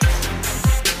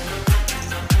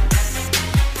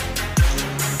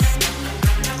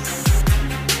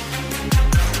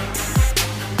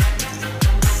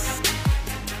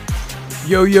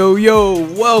Yo, yo, yo,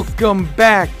 welcome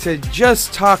back to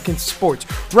Just Talking Sports,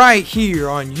 right here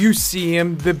on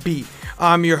UCM The Beat.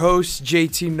 I'm your host,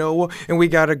 JT Noah, and we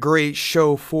got a great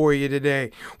show for you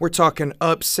today. We're talking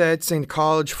upsets in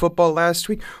college football last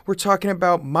week. We're talking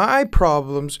about my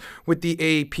problems with the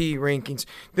AP rankings.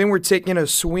 Then we're taking a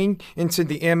swing into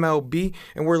the MLB,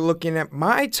 and we're looking at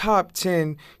my top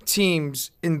 10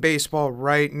 teams in baseball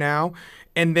right now.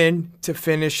 And then to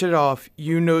finish it off,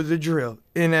 you know the drill.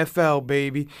 NFL,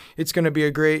 baby. It's going to be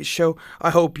a great show. I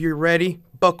hope you're ready.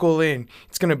 Buckle in.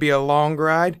 It's going to be a long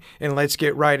ride, and let's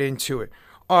get right into it.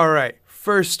 All right,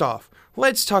 first off,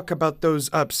 let's talk about those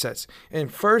upsets.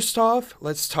 And first off,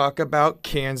 let's talk about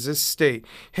Kansas State.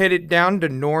 Headed down to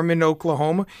Norman,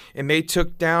 Oklahoma, and they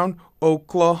took down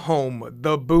Oklahoma,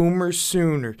 the Boomer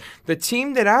Sooners, the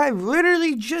team that I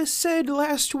literally just said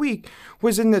last week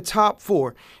was in the top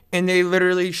 4, and they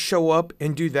literally show up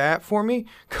and do that for me?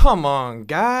 Come on,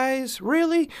 guys,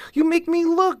 really? You make me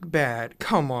look bad.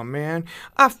 Come on, man.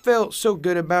 I felt so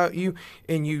good about you,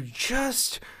 and you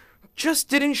just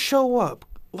didn't show up.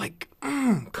 Like,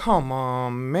 come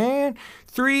on, man.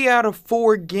 3 out of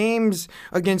 4 games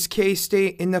against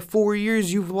K-State in the 4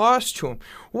 years you've lost to them.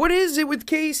 What is it with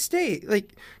K-State?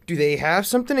 Like, do they have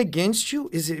something against you?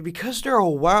 Is it because they're a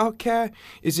Wildcat?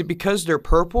 Is it because they're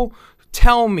purple?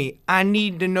 Tell me. I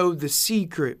need to know the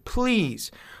secret,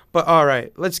 please. But all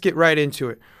right, let's get right into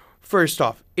it. First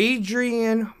off,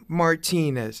 Adrian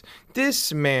Martinez.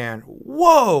 This man,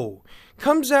 whoa,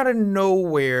 comes out of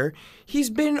nowhere. He's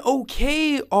been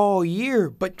okay all year,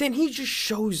 but then he just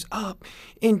shows up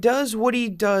and does what he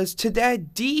does to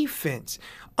that defense.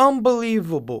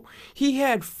 Unbelievable. He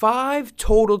had 5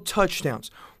 total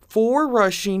touchdowns, 4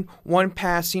 rushing, 1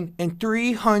 passing, and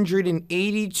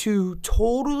 382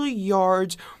 total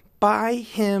yards by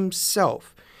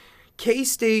himself.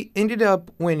 K-State ended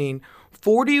up winning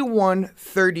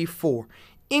 41-34.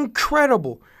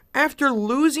 Incredible. After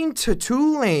losing to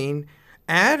Tulane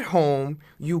at home,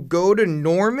 you go to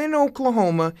Norman,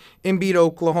 Oklahoma, and beat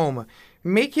Oklahoma.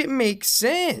 Make it make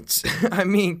sense. I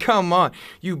mean, come on.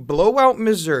 You blow out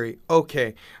Missouri.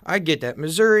 Okay, I get that.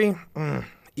 Missouri,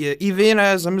 yeah, even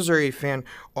as a Missouri fan,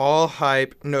 all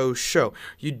hype, no show.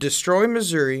 You destroy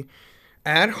Missouri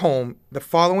at home. The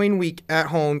following week at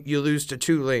home, you lose to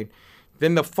Tulane.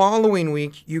 Then the following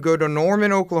week, you go to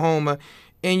Norman, Oklahoma,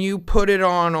 and you put it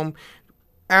on them.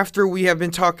 After we have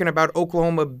been talking about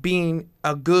Oklahoma being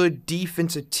a good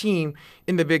defensive team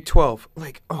in the Big 12.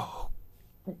 Like,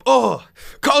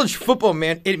 college football,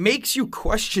 man, it makes you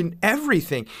question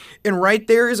everything. And right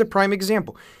there is a prime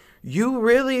example. You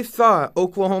really thought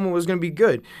Oklahoma was going to be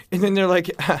good. And then they're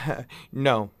like,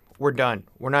 no, we're done.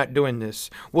 We're not doing this.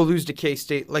 We'll lose to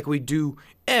K-State like we do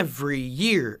every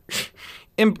year.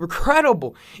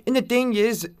 Incredible. And the thing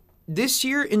is, this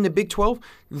year in the Big 12,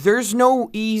 there's no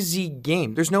easy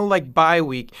game. There's no, bye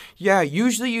week. Yeah,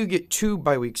 usually you get 2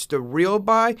 bye weeks. The real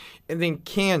bye and then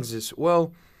Kansas.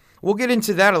 Well, we'll get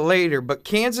into that later, but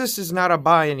Kansas is not a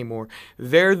bye anymore.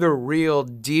 They're the real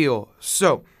deal.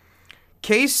 So,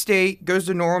 K-State goes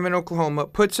to Norman, Oklahoma,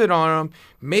 puts it on them,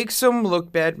 makes them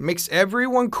look bad, makes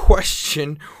everyone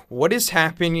question what is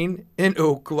happening in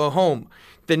Oklahoma.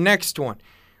 The next one.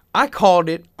 I called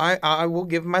it. I will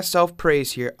give myself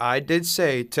praise here. I did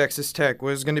say Texas Tech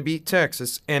was going to beat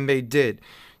Texas, and they did.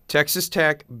 Texas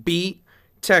Tech beat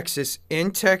Texas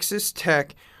in Texas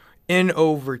Tech in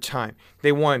overtime.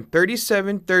 They won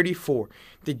 37-34.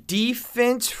 The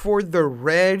defense for the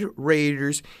Red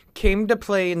Raiders came to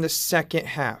play in the second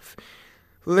half.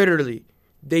 Literally,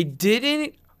 they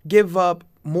didn't give up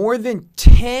more than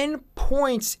 10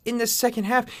 points in the second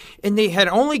half, and they had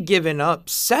only given up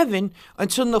 7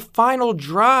 until the final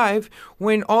drive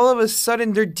when all of a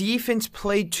sudden their defense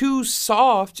played too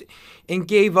soft and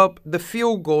gave up the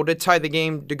field goal to tie the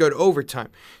game to go to overtime.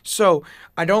 So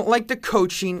I don't like the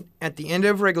coaching at the end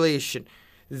of regulation.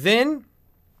 Then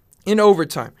in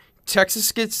overtime,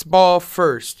 Texas gets ball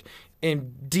first,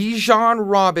 and Dijon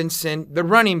Robinson, the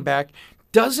running back,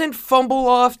 doesn't fumble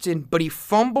often, but he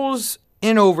fumbles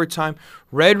in overtime.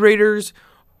 Red Raiders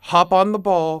hop on the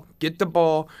ball, get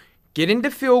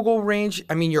into field goal range.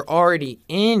 I mean, you're already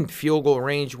in field goal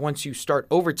range once you start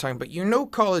overtime, but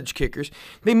college kickers,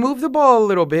 they move the ball a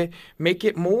little bit, make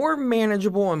it more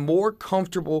manageable and more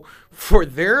comfortable for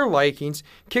their likings,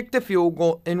 kick the field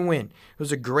goal, and win. It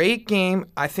was a great game.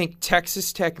 I think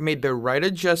Texas Tech made the right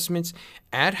adjustments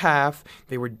at half.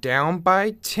 They were down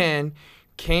by 10,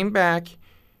 came back,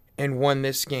 and won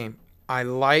this game. I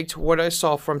liked what I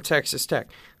saw from Texas Tech.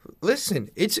 Listen,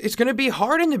 it's going to be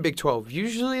hard in the Big 12.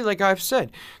 Usually, like I've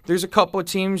said, there's a couple of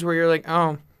teams where you're like,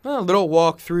 oh, little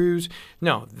walkthroughs.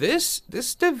 No, this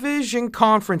division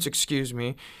conference,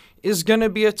 is going to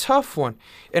be a tough one.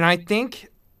 And I think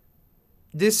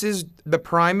this is the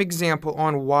prime example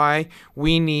on why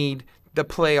we need the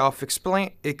playoff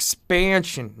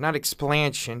expansion, not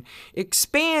explanation,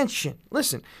 expansion.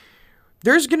 Listen,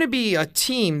 there's going to be a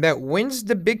team that wins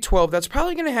the Big 12 that's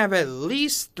probably going to have at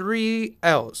least 3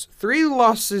 L's, 3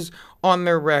 losses on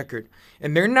their record.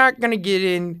 And they're not going to get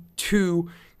into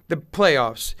the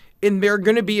playoffs. And they're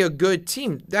going to be a good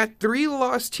team. That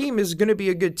 3-loss team is going to be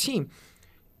a good team.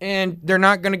 And they're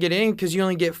not going to get in because you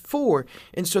only get 4.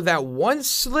 And so that one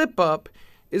slip up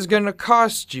is going to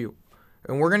cost you.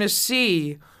 And we're going to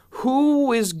see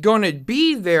who is going to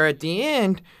be there at the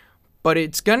end. But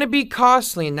it's going to be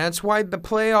costly. And that's why the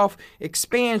playoff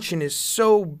expansion is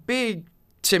so big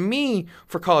to me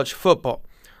for college football.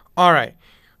 All right.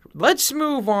 Let's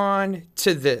move on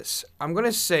to this. I'm going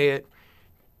to say it.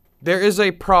 There is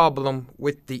a problem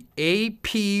with the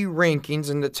AP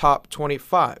rankings in the top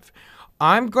 25.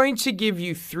 I'm going to give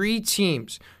you 3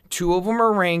 teams. 2 of them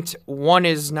are ranked, 1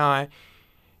 is not.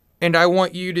 And I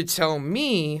want you to tell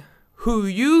me who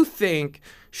you think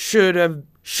should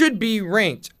be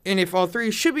ranked. And if all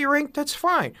 3 should be ranked, that's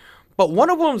fine. But one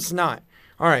of them's not.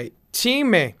 All right,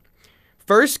 Team A.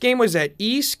 First game was at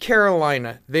East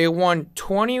Carolina. They won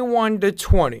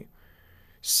 21-20.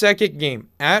 Second game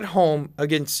at home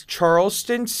against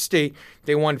Charleston State.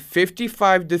 They won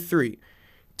 55-3.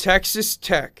 Texas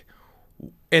Tech.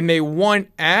 And they won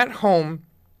at home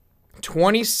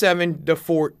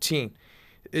 27-14.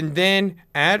 And then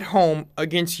at home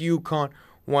against UConn,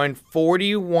 won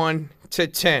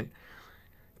 41-10.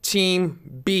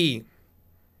 Team B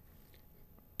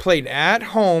played at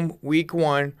home week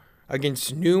 1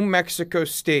 against New Mexico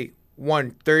State,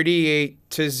 won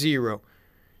 38-0.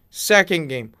 Second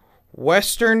game,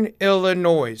 Western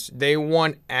Illinois, they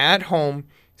won at home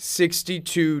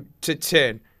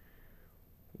 62-10.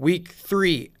 Week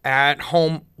 3, at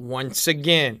home once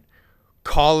again.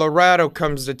 Colorado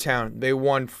comes to town. They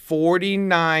won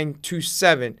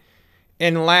 49-7.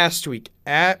 And last week,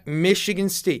 at Michigan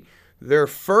State, their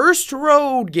first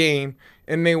road game,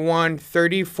 and they won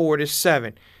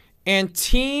 34-7. And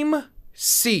Team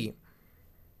C,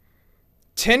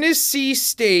 Tennessee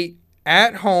State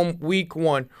at home week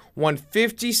 1, won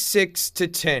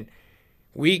 56-10.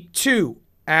 Week 2,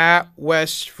 at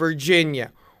West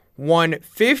Virginia, won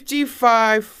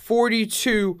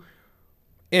 55-42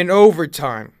 in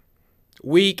overtime.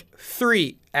 Week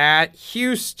 3 at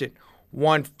Houston,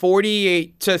 won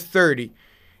 48-30.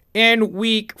 And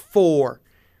week 4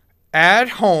 at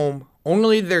home,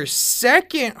 only their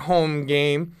second home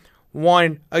game,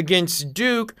 won against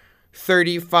Duke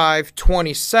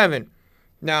 35-27.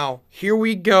 Now, here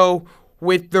we go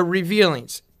with the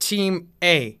revealings. Team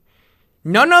A,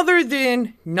 none other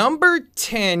than number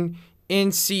 10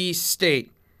 NC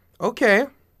State. Okay.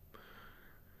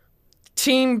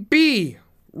 Team B,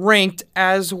 ranked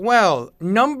as well.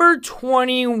 Number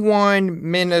 21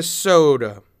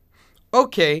 Minnesota.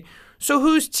 Okay, so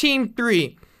who's Team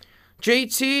 3?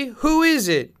 JT, who is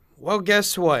it? Well,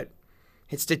 guess what?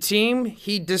 It's the team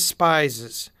he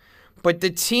despises. But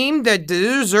the team that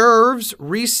deserves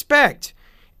respect.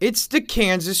 It's the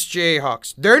Kansas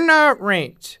Jayhawks. They're not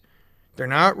ranked. They're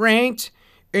not ranked.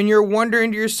 And you're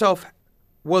wondering to yourself,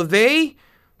 well, they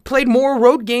played more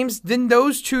road games than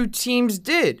those 2 teams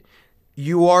did.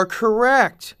 You are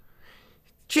correct.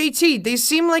 JT, they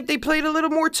seem like they played a little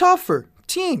more tougher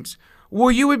teams.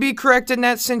 Well, you would be correct in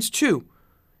that sense too.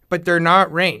 But they're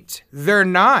not ranked. They're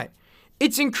not.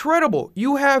 It's incredible.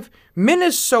 You have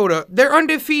Minnesota. They're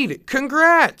undefeated.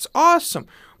 Congrats. Awesome.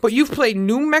 But you've played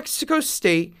New Mexico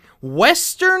State,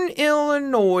 Western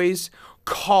Illinois,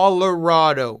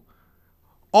 Colorado.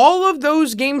 All of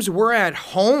those games were at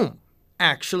home,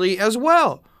 actually, as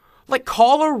well. Like,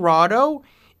 Colorado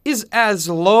is as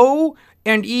low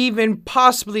and even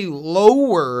possibly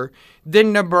lower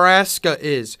than Nebraska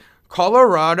is.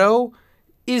 Colorado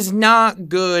is not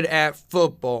good at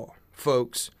football,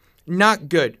 folks. Not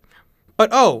good.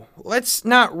 But, let's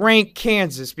not rank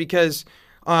Kansas because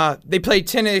they played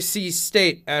Tennessee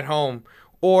State at home.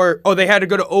 Or, they had to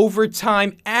go to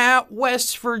overtime at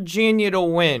West Virginia to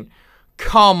win.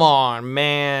 Come on,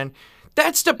 man.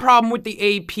 That's the problem with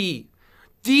the AP.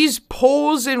 These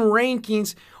polls and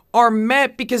rankings are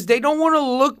met because they don't want to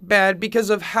look bad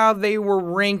because of how they were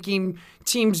ranking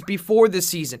teams before the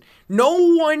season.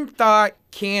 No one thought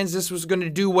Kansas was going to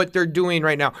do what they're doing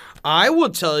right now. I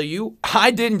will tell you,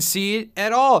 I didn't see it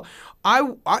at all. I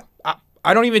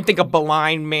don't even think a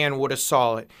blind man would have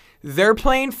saw it. They're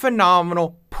playing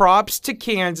phenomenal. Props to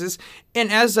Kansas.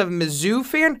 And as a Mizzou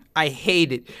fan, I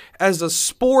hate it. As a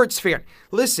sports fan,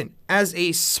 listen, as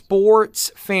a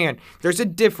sports fan, there's a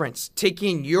difference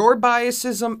taking your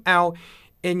biasism out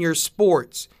in your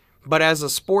sports. But as a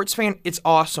sports fan, it's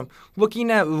awesome. Looking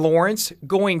at Lawrence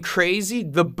going crazy,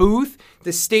 the booth,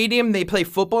 the stadium they play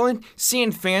football in,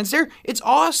 seeing fans there, it's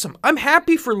awesome. I'm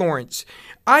happy for Lawrence.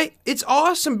 It's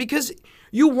awesome because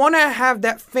you want to have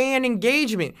that fan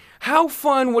engagement. How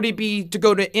fun would it be to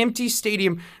go to empty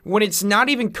stadium when it's not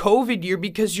even COVID year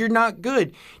because you're not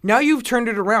good? Now you've turned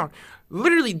it around.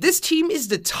 Literally, this team is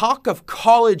the talk of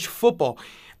college football.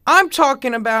 I'm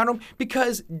talking about them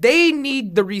because they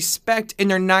need the respect and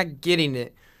they're not getting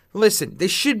it. Listen, they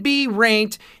should be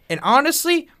ranked, and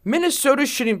honestly, Minnesota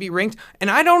shouldn't be ranked, and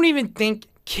I don't even think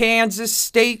Kansas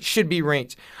State should be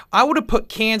ranked. I would have put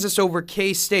Kansas over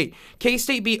K-State.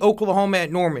 K-State beat Oklahoma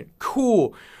at Norman.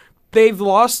 Cool. They've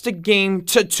lost a game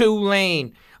to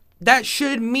Tulane. That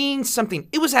should mean something.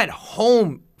 It was at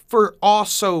home for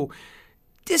also.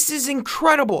 This is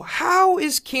incredible. How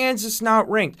is Kansas not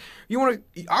ranked?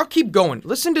 I'll keep going.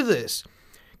 Listen to this.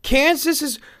 Kansas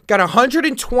has got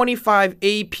 125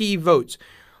 AP votes.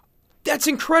 That's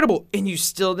incredible. And you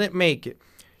still didn't make it.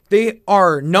 They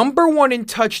are number 1 in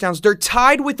touchdowns. They're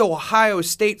tied with Ohio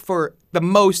State for the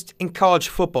most in college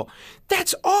football.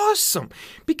 That's awesome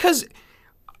because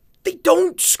they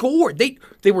don't score. They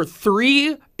were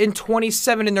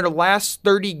 3-27 in their last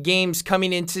 30 games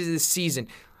coming into the season.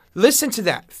 Listen to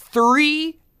that.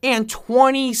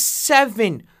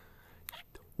 3-27.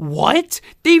 What?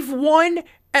 They've won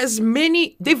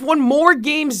more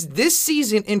games this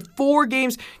season in 4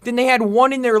 games than they had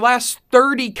won in their last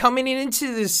 30 coming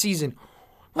into this season.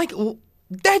 Like,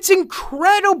 that's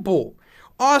incredible.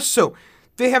 Also,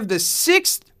 they have the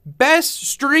 6th best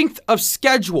strength of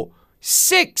schedule.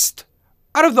 6th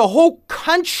out of the whole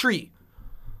country.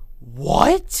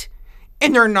 What?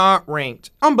 And they're not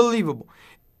ranked. Unbelievable.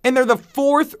 And they're the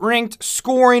 4th ranked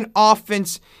scoring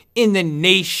offense in the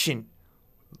nation.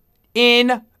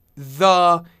 In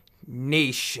the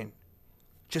nation.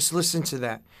 Just listen to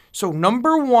that. So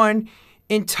number 1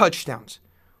 in touchdowns.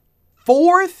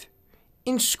 4th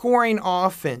in scoring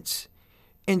offense.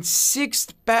 And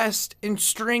 6th best in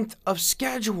strength of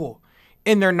schedule.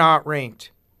 And they're not ranked.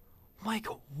 Like,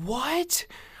 what?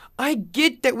 I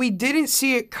get that we didn't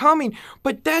see it coming,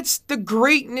 but that's the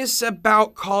greatness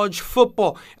about college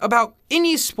football, about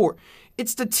any sport.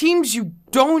 It's the teams you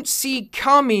don't see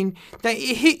coming that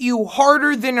hit you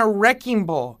harder than a wrecking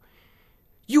ball.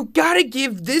 You gotta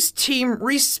give this team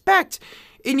respect.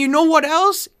 And you know what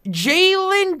else?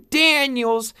 Jalen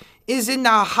Daniels is in the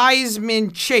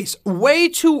Heisman chase. Way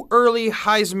too early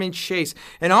Heisman chase.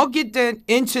 And I'll get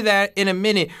into that in a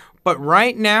minute. But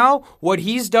right now, what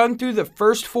he's done through the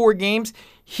first 4 games,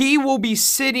 he will be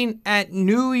sitting at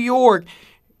New York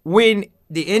when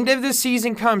the end of the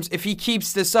season comes if he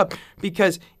keeps this up,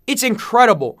 because it's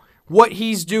incredible what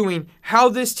he's doing, how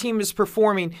this team is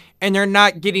performing, and they're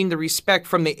not getting the respect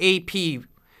from the AP.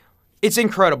 It's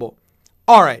incredible.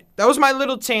 All right, that was my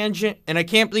little tangent, and I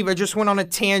can't believe I just went on a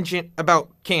tangent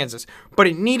about Kansas, but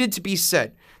it needed to be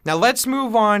said. Now let's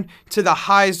move on to the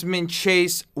Heisman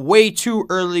chase way too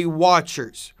early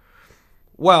watchers.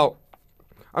 Well,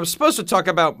 I'm supposed to talk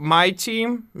about my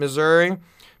team, Missouri,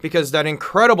 because that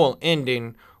incredible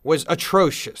ending was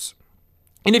atrocious.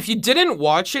 And if you didn't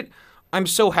watch it, I'm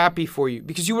so happy for you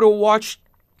because you would have watched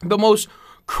the most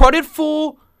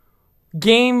creditful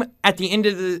game at the end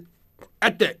of the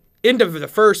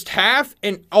first half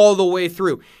and all the way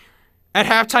through. At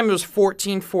halftime, it was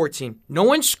 14-14. No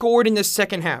one scored in the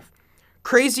second half.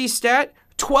 Crazy stat,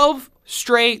 12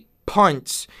 straight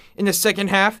punts in the second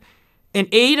half, and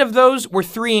 8 of those were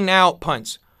 3-and-out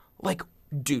punts. Like,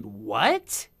 dude,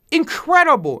 what?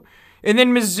 Incredible. And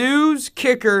then Mizzou's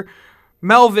kicker,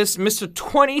 Melvis, missed a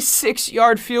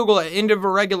 26-yard field goal at the end of a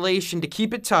regulation to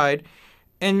keep it tied.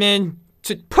 And then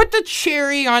to put the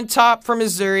cherry on top for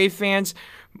Missouri fans,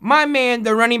 my man,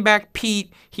 the running back,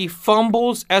 Pete, he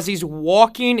fumbles as he's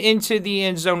walking into the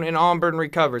end zone and Auburn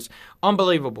recovers.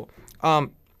 Unbelievable.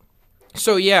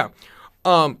 So, yeah.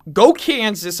 Go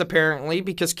Kansas, apparently,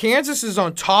 because Kansas is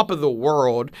on top of the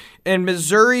world and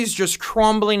Missouri's just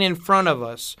crumbling in front of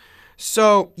us.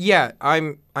 So, yeah,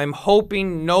 I'm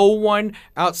hoping no one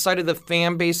outside of the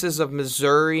fan bases of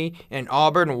Missouri and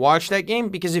Auburn watched that game,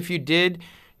 because if you did,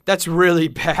 that's really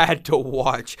bad to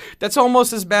watch. That's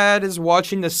almost as bad as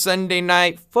watching the Sunday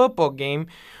night football game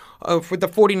with the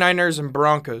 49ers and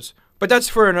Broncos. But that's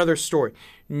for another story.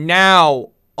 Now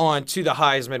on to the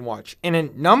Heisman watch. And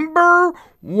in number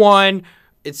 1,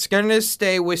 it's going to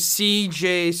stay with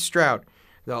C.J. Stroud.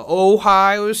 the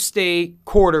Ohio State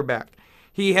quarterback.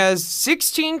 He has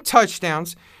 16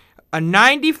 touchdowns, a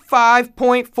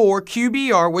 95.4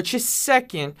 QBR, which is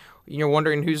second. You're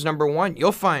wondering who's number one?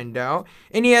 You'll find out.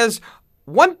 And he has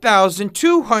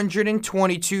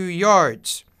 1,222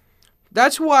 yards.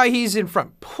 That's why he's in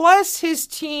front. Plus, his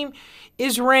team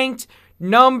is ranked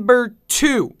number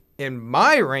 2. In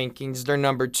my rankings, they're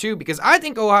number 2 because I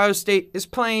think Ohio State is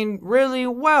playing really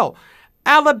well.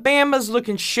 Alabama's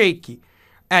looking shaky.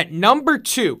 At number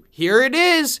 2, here it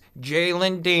is,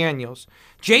 Jalon Daniels.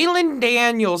 Jalon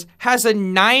Daniels has a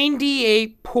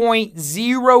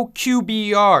 98.0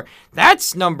 QBR.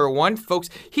 That's number 1, folks.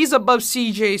 He's above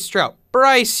C.J. Stroud,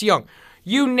 Bryce Young,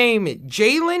 you name it.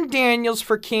 Jalon Daniels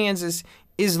for Kansas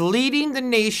is leading the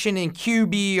nation in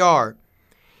QBR.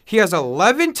 He has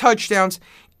 11 touchdowns,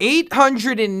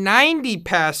 890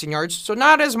 passing yards, so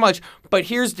not as much, but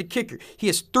here's the kicker. He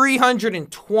has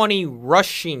 320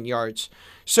 rushing yards.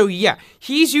 So yeah,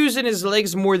 he's using his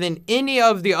legs more than any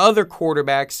of the other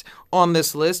quarterbacks on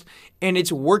this list, and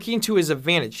it's working to his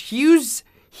advantage. He's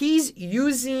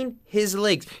using his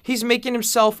legs. He's making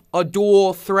himself a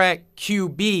dual threat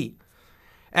QB.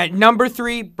 At number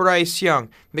 3, Bryce Young,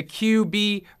 the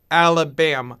QB,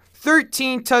 Alabama.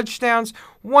 13 touchdowns,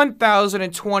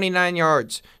 1,029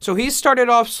 yards. So he started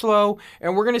off slow,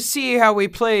 and we're going to see how he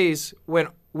plays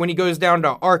when he goes down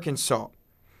to Arkansas.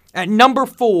 At number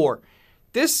 4,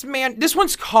 this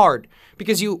one's hard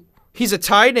because he's a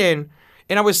tight end,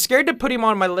 and I was scared to put him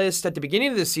on my list at the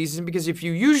beginning of the season because if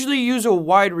you usually use a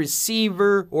wide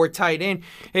receiver or tight end,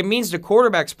 it means the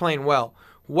quarterback's playing well.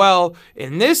 Well,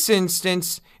 in this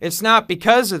instance, it's not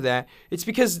because of that. It's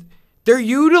because they're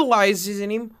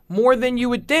utilizing him more than you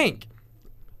would think.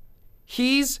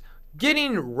 He's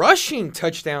getting rushing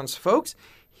touchdowns, folks.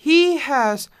 He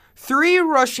has 3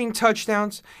 rushing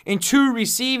touchdowns and 2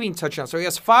 receiving touchdowns. So he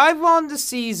has 5 on the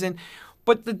season.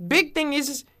 But the big thing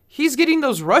is he's getting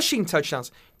those rushing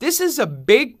touchdowns. This is a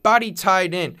big body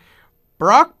tight end.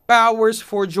 Brock Bowers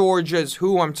for Georgia is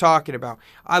who I'm talking about.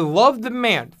 I love the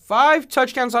man. 5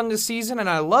 touchdowns on the season, and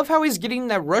I love how he's getting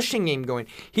that rushing game going.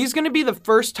 He's going to be the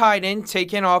first tight end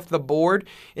taken off the board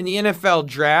in the NFL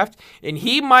draft, and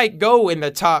he might go in the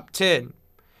top 10.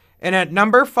 And at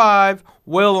number 5,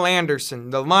 Will Anderson,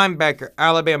 the linebacker,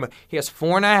 Alabama. He has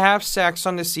 4.5 sacks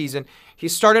on the season. He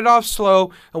started off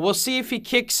slow, and we'll see if he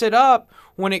kicks it up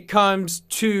when it comes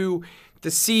to the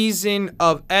season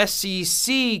of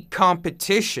SEC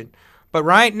competition. But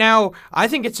right now, I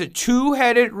think it's a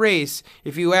 2-headed race,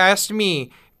 if you ask me,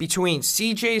 between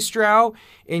C.J. Stroud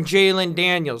and Jalon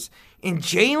Daniels. And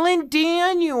Jalon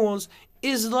Daniels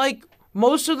is like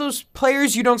most of those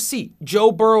players you don't see.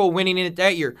 Joe Burrow winning it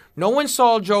that year. No one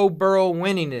saw Joe Burrow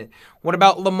winning it. What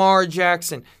about Lamar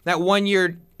Jackson? That one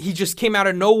year, he just came out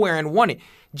of nowhere and won it.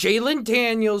 Jalon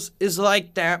Daniels is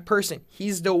like that person.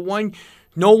 He's the one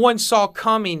no one saw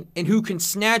coming and who can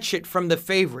snatch it from the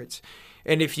favorites.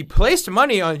 And if you placed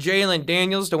money on Jalon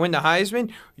Daniels to win the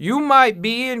Heisman, you might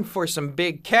be in for some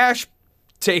big cash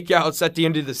takeouts at the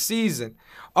end of the season.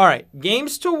 All right,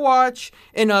 games to watch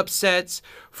and upsets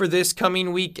for this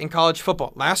coming week in college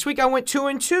football. Last week I went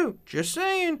 2-2. Just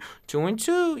saying,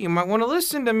 2-2. You might want to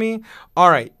listen to me. All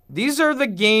right, these are the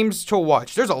games to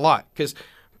watch. There's a lot because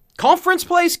conference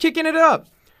play's kicking it up.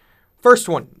 First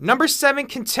one, number 7,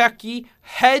 Kentucky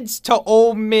heads to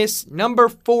Ole Miss, number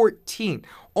 14.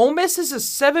 Ole Miss is a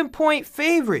 7-point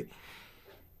favorite.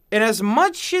 And as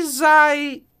much as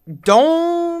I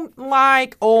don't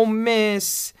like Ole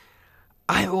Miss,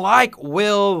 I like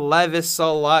Will Levis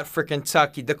a lot for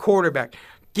Kentucky, the quarterback.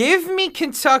 Give me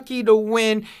Kentucky to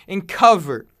win and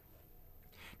cover.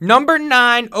 Number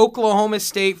 9, Oklahoma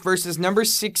State versus number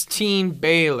 16,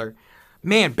 Baylor.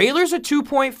 Man, Baylor's a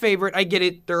 2-point favorite. I get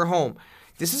it. They're home.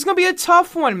 This is going to be a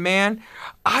tough one, man.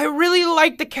 I really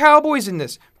like the Cowboys in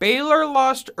this. Baylor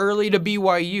lost early to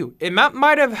BYU. It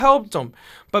might have helped them.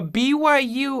 But Baylor,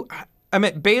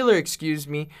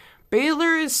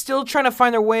 Baylor is still trying to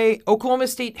find their way. Oklahoma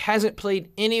State hasn't played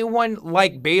anyone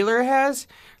like Baylor has.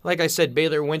 Like I said,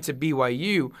 Baylor went to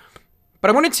BYU.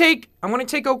 But I'm going to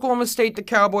take Oklahoma State, the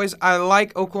Cowboys. I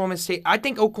like Oklahoma State. I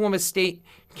think Oklahoma State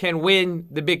can win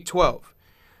the Big 12.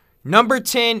 Number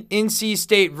 10, NC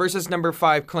State versus number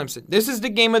 5, Clemson. This is the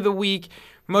game of the week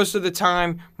most of the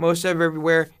time, most of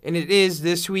everywhere, and it is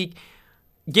this week.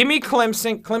 Give me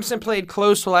Clemson. Clemson played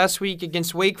close last week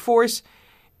against Wake Forest,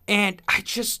 and I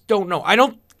just don't know. I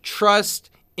don't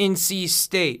trust NC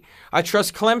State. I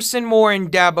trust Clemson more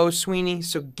and Dabo Swinney,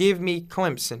 so give me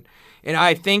Clemson. And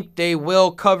I think they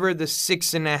will cover the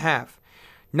 6.5.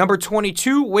 Number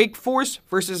 22, Wake Forest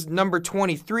versus number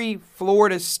 23,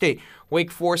 Florida State.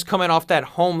 Wake Forest coming off that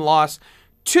home loss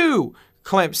to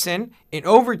Clemson in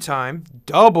overtime,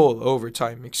 double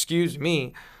overtime, excuse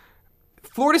me.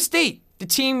 Florida State, the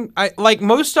team, like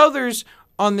most others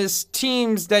on this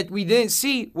teams that we didn't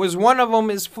see, was one of them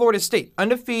is Florida State.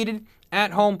 Undefeated,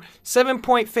 at home,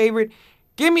 7-point favorite.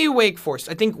 Give me Wake Forest.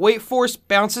 I think Wake Forest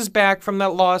bounces back from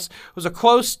that loss. It was a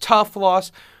close, tough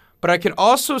loss. But I could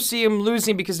also see them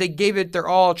losing because they gave it their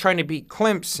all trying to beat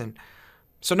Clemson.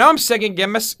 So now I'm second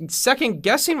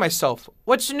guessing myself.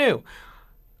 What's new?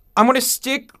 I'm going to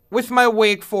stick with my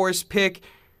Wake Forest pick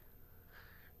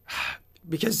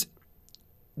because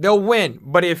they'll win.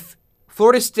 But if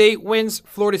Florida State wins,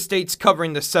 Florida State's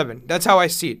covering the 7. That's how I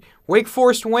see it. Wake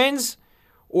Forest wins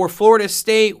or Florida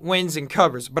State wins and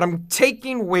covers. But I'm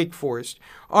taking Wake Forest.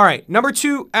 All right, number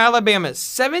 2, Alabama.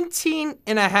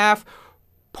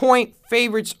 17.5-point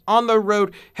favorites on the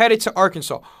road headed to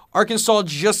Arkansas. Arkansas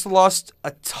just lost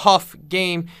a tough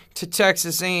game to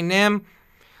Texas A&M.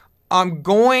 I'm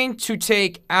going to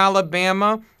take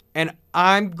Alabama, and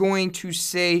I'm going to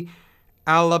say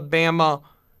Alabama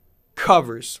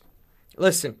covers.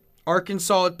 Listen,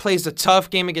 Arkansas plays a tough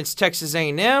game against Texas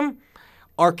A&M.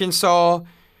 Arkansas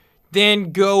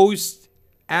then goes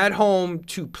at home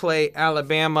to play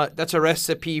Alabama. That's a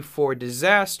recipe for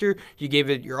disaster. You gave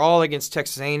it your all against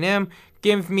Texas A&M.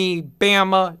 Give me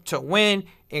Bama to win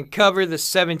and cover the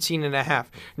 17.5.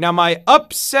 Now, my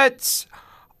upsets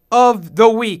of the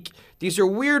week. These are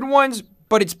weird ones,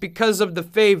 but it's because of the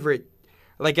favorite.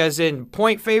 Like as in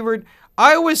point favored.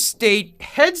 Iowa State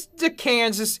heads to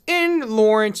Kansas in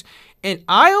Lawrence, and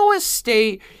Iowa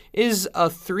State is a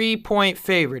 3-point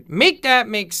favorite. Make that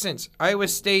make sense. Iowa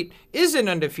State isn't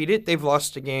undefeated. They've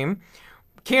lost a game.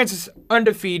 Kansas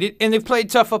undefeated, and they've played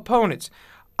tough opponents.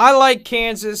 I like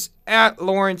Kansas at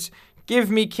Lawrence. Give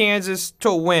me Kansas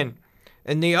to win.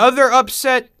 And the other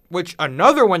upset, which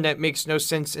another one that makes no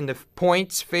sense in the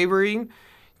points favoring,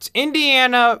 it's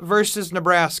Indiana versus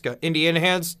Nebraska.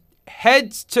 Indiana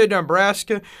heads to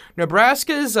Nebraska.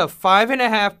 Nebraska is a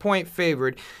 5.5-point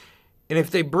favorite. And if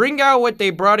they bring out what they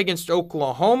brought against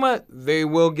Oklahoma, they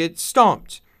will get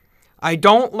stomped. I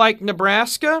don't like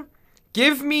Nebraska.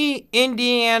 Give me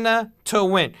Indiana to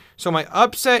win. So my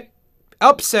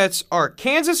upsets are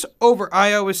Kansas over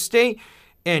Iowa State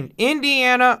and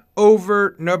Indiana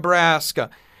over Nebraska.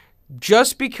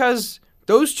 Just because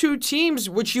those two teams,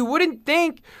 which you wouldn't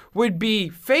think would be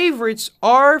favorites,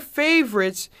 are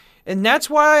favorites. And that's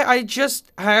why I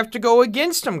have to go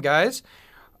against them, guys.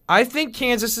 I think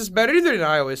Kansas is better than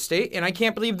Iowa State, and I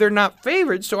can't believe they're not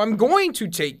favored, so I'm going to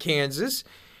take Kansas.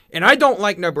 And I don't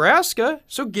like Nebraska,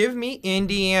 so give me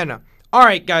Indiana. All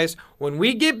right, guys, when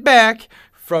we get back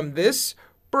from this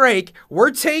break,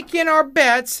 we're taking our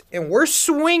bets, and we're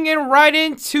swinging right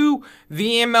into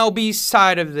the MLB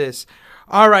side of this.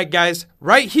 All right, guys,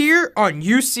 right here on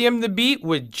UCM The Beat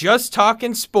with Just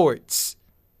Talking Sports.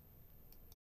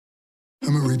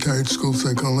 I'm a retired school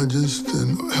psychologist,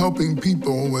 and helping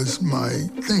people was my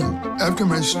thing. After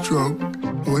my stroke,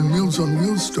 when Meals on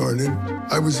Wheels started,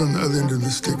 I was on the other end of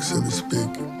the stick, so to speak.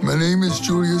 My name is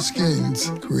Julius Gaines,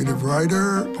 creative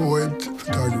writer, poet,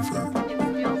 photographer.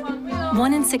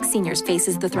 1 in 6 seniors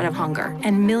faces the threat of hunger,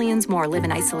 and millions more live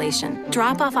in isolation.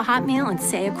 Drop off a hot meal and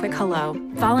say a quick hello.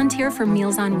 Volunteer for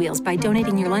Meals on Wheels by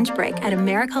donating your lunch break at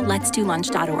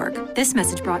americaletsdolunch.org. This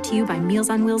message brought to you by Meals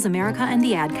on Wheels America and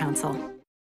the Ad Council.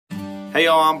 Hey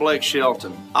y'all, I'm Blake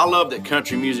Shelton. I love that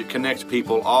country music connects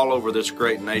people all over this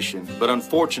great nation, but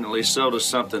unfortunately so does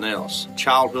something else,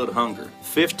 childhood hunger.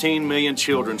 15 million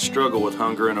children struggle with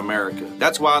hunger in America.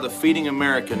 That's why the Feeding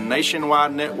America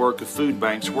nationwide network of food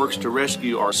banks works to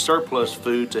rescue our surplus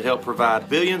food to help provide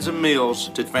billions of meals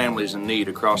to families in need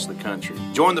across the country.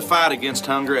 Join the fight against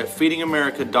hunger at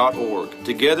feedingamerica.org.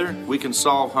 Together, we can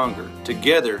solve hunger.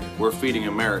 Together, we're Feeding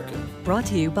America. Brought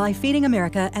to you by Feeding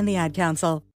America and the Ad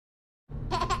Council.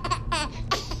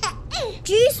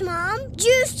 Juice, Mom!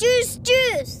 Juice, juice,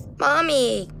 juice!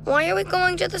 Mommy, why are we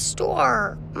going to the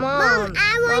store? Mom,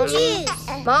 I want Mommy? juice!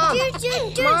 Mom! Juice,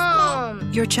 juice, juice! Mom!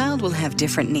 Your child will have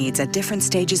different needs at different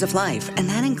stages of life, and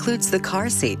that includes the car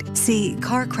seat. See,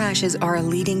 car crashes are a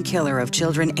leading killer of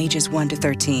children ages 1 to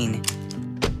 13.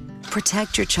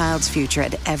 Protect your child's future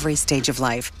at every stage of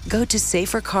life. Go to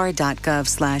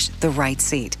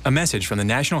safercar.gov/the-right-seat. A message from the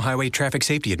National Highway Traffic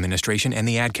Safety Administration and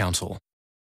the Ad Council.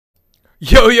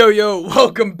 Yo,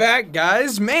 welcome back,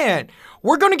 guys. Man,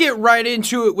 we're going to get right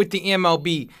into it with the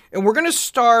MLB, and we're going to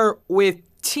start with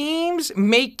teams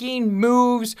making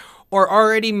moves or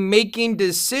already making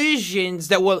decisions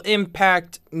that will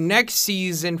impact next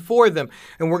season for them.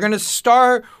 And we're going to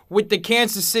start with the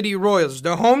Kansas City Royals,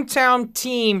 the hometown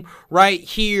team right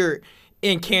here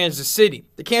in Kansas City.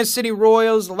 The Kansas City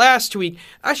Royals last week,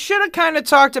 I should have kind of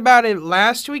talked about it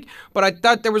last week, but I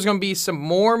thought there was going to be some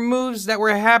more moves that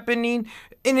were happening,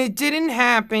 and it didn't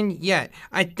happen yet.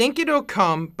 I think it'll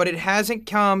come, but it hasn't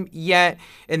come yet,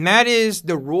 and that is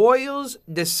the Royals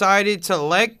decided to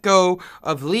let go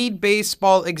of lead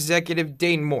baseball executive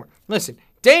Dayton Moore. Listen,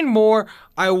 Dayton Moore,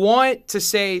 I want to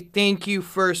say thank you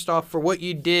first off for what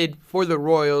you did for the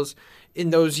Royals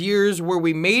in those years where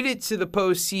we made it to the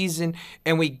postseason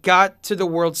and we got to the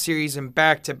World Series in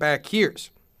back-to-back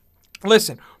years.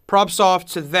 Listen, props off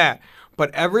to that.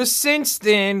 But ever since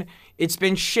then, it's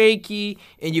been shaky,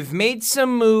 and you've made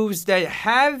some moves that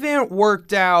haven't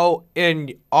worked out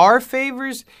in our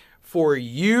favors for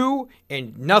you,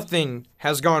 and nothing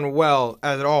has gone well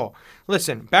at all.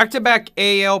 Listen, back-to-back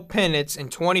AL pennants in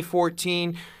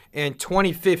 2014 and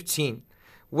 2015,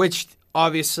 which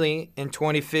obviously, in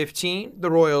 2015, the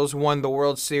Royals won the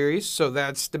World Series, so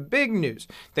that's the big news.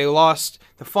 They lost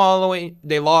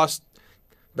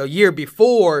the year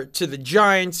before to the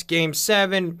Giants, Game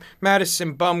 7.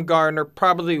 Madison Bumgarner,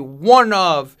 probably one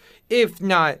of, if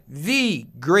not the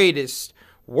greatest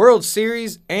World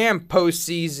Series and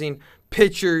postseason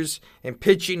pitchers and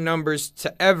pitching numbers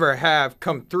to ever have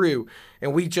come through,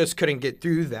 and we just couldn't get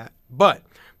through that. But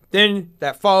then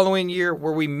that following year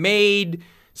where we made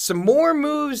some more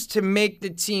moves to make the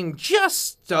team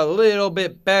just a little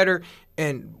bit better,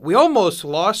 and we almost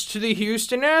lost to the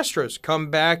Houston Astros. Come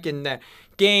back in that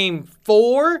Game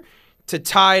 4 to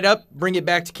tie it up, bring it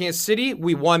back to Kansas City.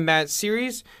 We won that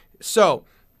series. So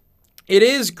it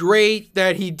is great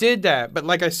that he did that. But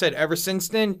like I said, ever since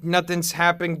then, nothing's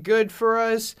happened good for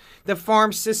us. The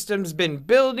farm system's been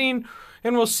building,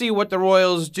 and we'll see what the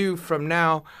Royals do from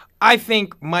now. I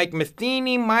think Mike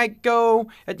Matheny might go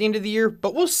at the end of the year,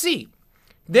 but we'll see.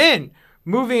 Then,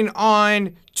 moving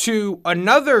on to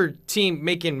another team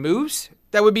making moves,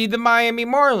 that would be the Miami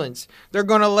Marlins. They're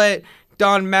going to let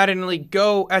Don Mattingly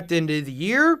go at the end of the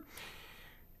year,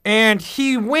 and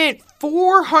he went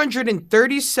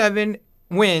 437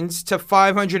 wins to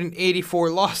 584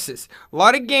 losses. A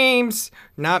lot of games,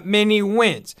 not many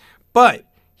wins, but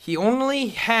he only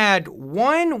had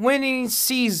one winning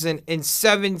season in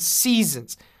 7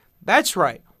 seasons. That's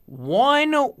right,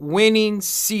 one winning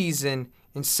season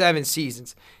in 7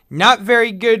 seasons. Not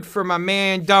very good for my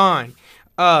man Don.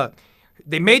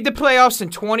 They made the playoffs in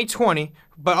 2020,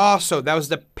 but also that was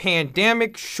the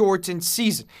pandemic-shortened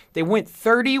season. They went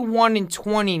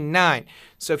 31-29.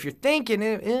 So if you're thinking,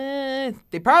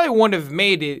 they probably wouldn't have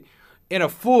made it in a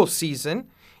full season.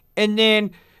 And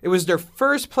then it was their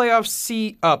first playoff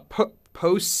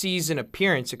postseason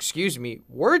appearance.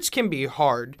 Words can be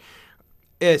hard.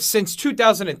 Since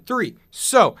 2003.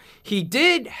 So he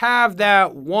did have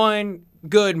that one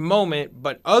good moment,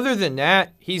 but other than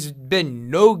that, he's been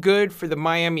no good for the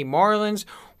Miami Marlins.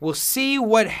 We'll see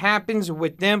what happens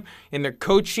with them and their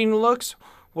coaching looks.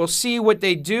 We'll see what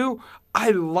they do.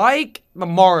 I like the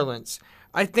Marlins.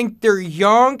 I think they're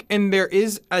young, and there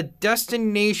is a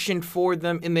destination for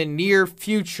them in the near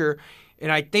future.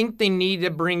 And I think they need to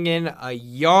bring in a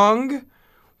young,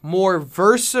 more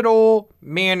versatile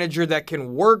manager that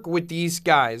can work with these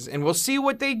guys. And we'll see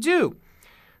what they do.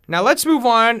 Now let's move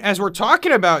on. As we're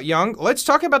talking about young, let's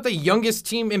talk about the youngest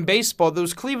team in baseball,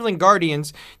 those Cleveland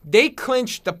Guardians. They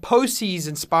clinched the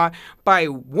postseason spot by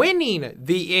winning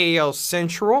the AL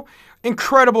Central.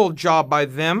 Incredible job by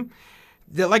them.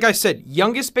 Like I said,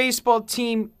 youngest baseball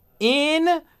team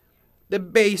in the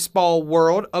baseball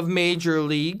world of major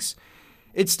leagues.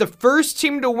 It's the first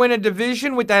team to win a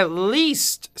division with at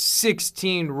least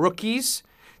 16 rookies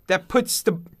that puts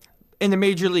in the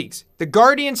major leagues. The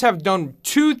Guardians have done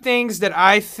 2 things that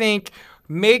I think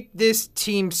make this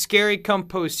team scary come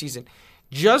postseason.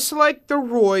 Just like the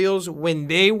Royals when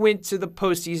they went to the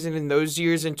postseason in those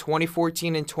years in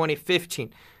 2014 and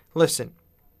 2015. Listen,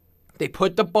 they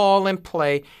put the ball in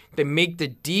play, they make the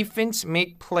defense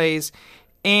make plays,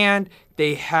 and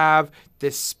they have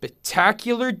this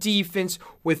spectacular defense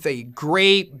with a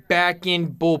great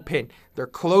back-end bullpen. Their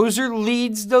closer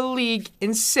leads the league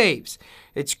in saves.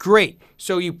 It's great.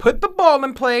 So you put the ball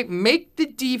in play, make the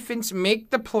defense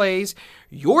make the plays.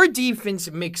 Your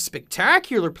defense makes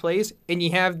spectacular plays, and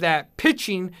you have that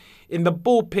pitching in the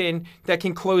bullpen that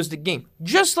can close the game.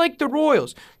 Just like the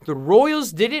Royals. The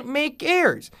Royals didn't make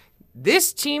errors.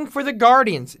 This team for the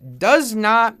Guardians does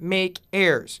not make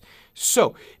errors.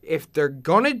 So if they're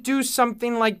going to do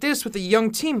something like this with a young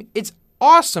team, it's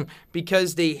awesome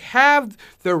because they have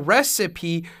the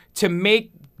recipe to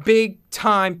make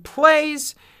big-time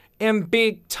plays and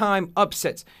big-time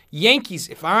upsets. Yankees,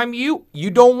 if I'm you,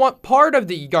 you don't want part of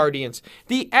the Guardians.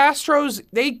 The Astros,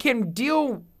 they can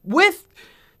deal with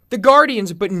the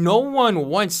Guardians, but no one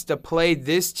wants to play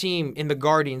this team in the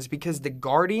Guardians because the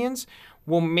Guardians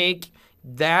will make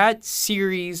that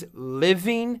series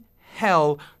living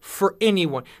hell for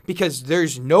anyone because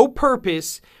there's no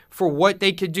purpose for what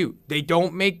they could do. They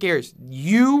don't make errors.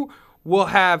 You will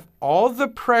have all the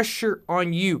pressure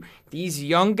on you. These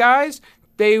young guys,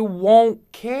 they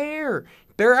won't care.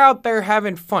 They're out there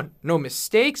having fun. No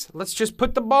mistakes. Let's just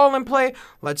put the ball in play.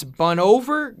 Let's bunt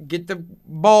over, get the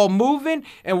ball moving,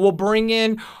 and we'll bring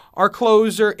in our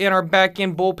closer and our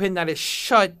back-end bullpen that is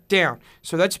shut down.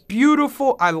 So that's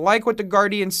beautiful. I like what the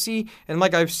Guardians see. And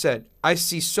like I've said, I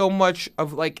see so much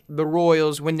of like the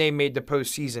Royals when they made the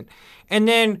postseason. And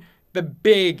then the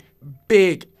big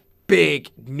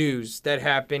news that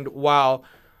happened while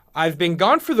I've been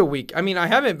gone for the week. I mean, I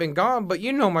haven't been gone, but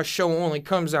you know my show only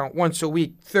comes out once a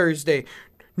week, Thursday,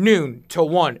 noon to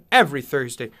 1 every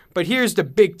Thursday. But here's the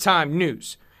big time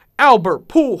news. Albert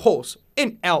Pujols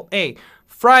in L.A.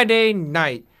 Friday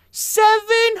night,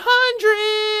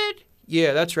 700.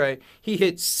 Yeah, that's right. He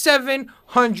hit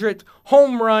 700th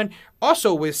home run,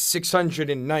 also with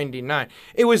 699.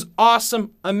 It was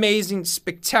awesome, amazing,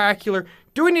 spectacular.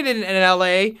 Doing it in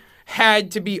L.A.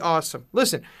 had to be awesome.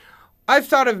 Listen, I've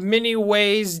thought of many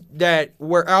ways that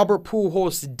where Albert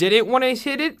Pujols didn't want to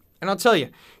hit it, and I'll tell you,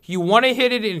 you want to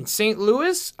hit it in St.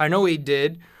 Louis? I know he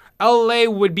did. LA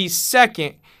would be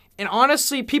second, and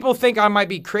honestly, people think I might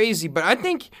be crazy, but I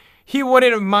think he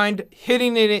wouldn't have mind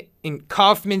hitting it in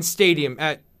Kauffman Stadium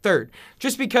at third,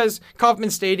 just because Kauffman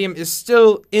Stadium is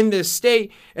still in this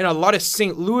state, and a lot of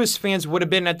St. Louis fans would have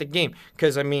been at the game,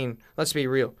 because, I mean, let's be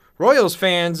real. Royals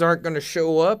fans aren't going to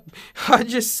show up. I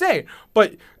just say,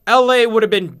 but LA would have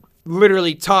been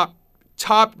literally top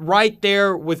right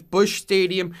there with Busch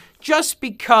Stadium just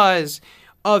because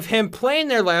of him playing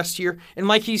there last year. And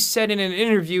like he said in an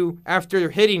interview after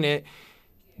hitting it,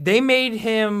 they made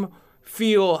him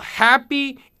feel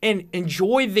happy and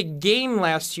enjoy the game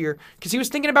last year because he was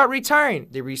thinking about retiring.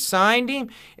 They re-signed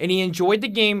him, and he enjoyed the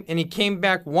game, and he came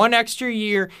back one extra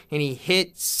year, and he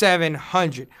hit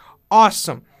 700.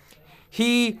 Awesome.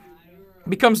 He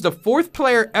becomes the fourth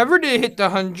player ever to hit the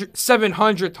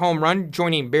 700th home run,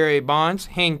 joining Barry Bonds,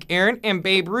 Hank Aaron, and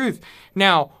Babe Ruth.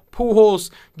 Now,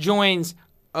 Pujols joins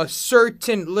a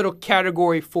certain little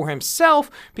category for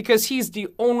himself because he's the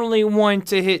only one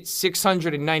to hit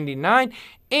 699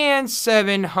 and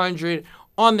 700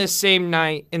 on the same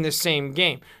night in the same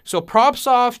game. So props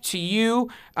off to you,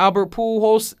 Albert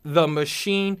Pujols, the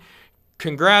machine.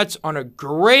 Congrats on a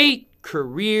great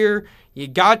career. You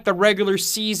got the regular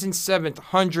season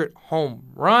 700 home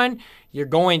run. You're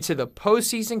going to the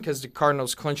postseason because the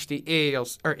Cardinals clinched the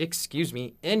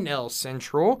NL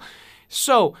Central.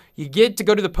 So you get to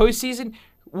go to the postseason.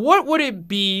 What would it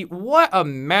be? What a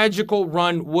magical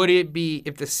run would it be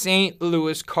if the St.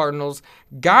 Louis Cardinals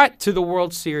got to the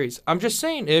World Series? I'm just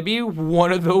saying, it'd be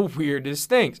one of the weirdest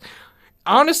things.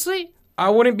 Honestly, I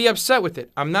wouldn't be upset with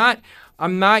it. I'm not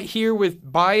here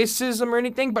with biasism or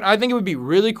anything, but I think it would be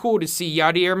really cool to see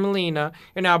Yadier Molina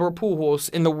and Albert Pujols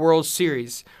in the World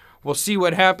Series. We'll see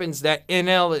what happens. That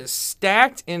NL is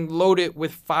stacked and loaded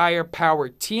with firepower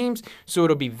teams, so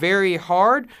it'll be very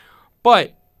hard.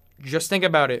 But just think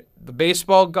about it. The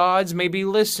baseball gods may be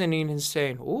listening and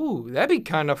saying, ooh, that'd be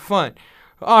kind of fun.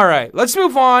 All right, let's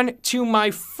move on to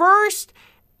my first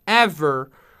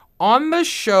ever on the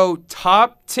show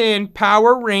top 10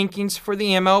 power rankings for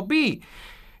the MLB.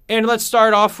 And let's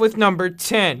start off with number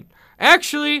 10.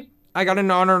 Actually, I got an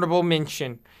honorable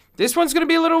mention. This one's going to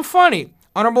be a little funny.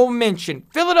 Honorable mention,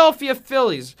 Philadelphia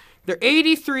Phillies. They're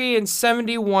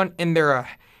 83-71, and they're a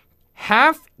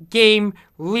half-game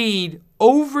lead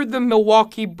over the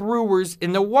Milwaukee Brewers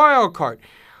in the wild card.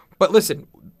 But listen,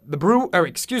 the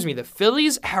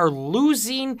Phillies are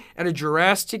losing at a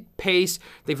drastic pace.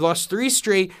 They've lost 3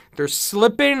 straight. They're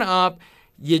slipping up.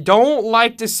 You don't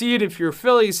like to see it if you're a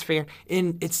Phillies fan,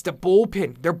 and it's the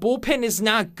bullpen. Their bullpen is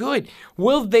not good.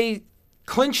 Will they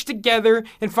clinch together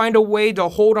and find a way to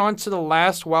hold on to the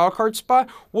last wildcard spot?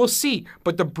 We'll see.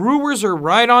 But the Brewers are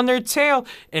right on their tail.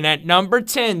 And at number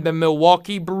 10, the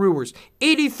Milwaukee Brewers.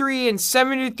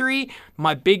 83-73.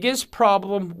 My biggest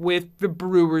problem with the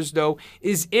Brewers, though,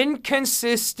 is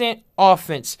inconsistent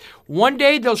offense. One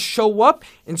day they'll show up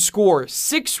and score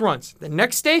 6 runs. The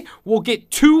next day we'll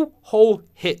get 2 whole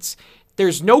hits.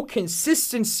 There's no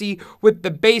consistency with the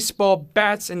baseball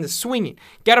bats and the swinging.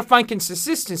 Got to find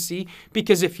consistency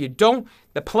because if you don't,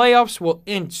 the playoffs will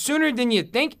end sooner than you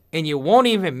think and you won't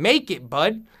even make it,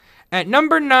 bud. At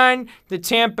number 9, the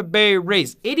Tampa Bay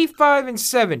Rays,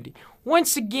 85-70.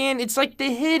 Once again, it's like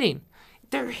the hitting.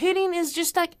 Their hitting is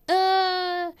just like,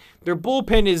 Their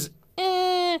bullpen is,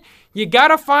 You got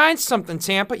to find something,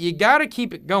 Tampa. You got to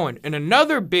keep it going. And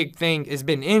another big thing has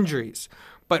been injuries.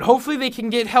 But hopefully they can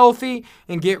get healthy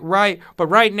and get right. But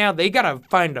right now, they got to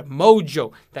find a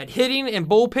mojo. That hitting and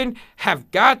bullpen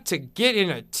have got to get in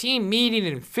a team meeting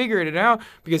and figure it out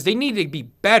because they need to be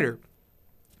better.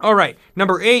 All right,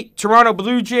 number 8, Toronto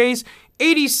Blue Jays,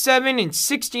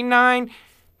 87-69.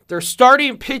 Their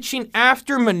starting pitching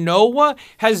after Manoah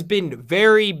has been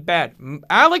very bad.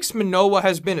 Alex Manoah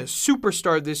has been a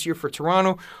superstar this year for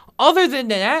Toronto. Other than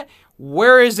that,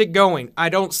 where is it going? I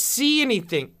don't see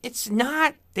anything. It's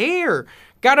not there.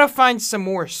 Gotta find some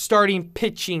more starting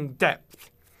pitching depth.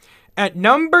 At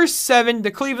number 7, the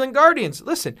Cleveland Guardians.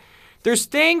 Listen, there's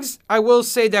things I will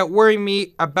say that worry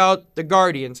me about the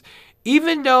Guardians.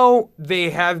 Even though they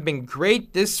have been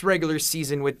great this regular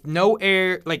season with no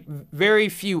error, like very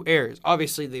few errors.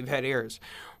 Obviously, they've had errors.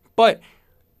 But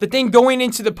the thing going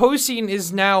into the postseason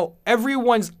is now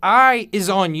everyone's eye is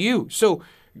on you. So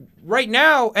right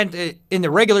now, in the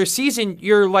regular season,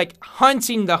 you're like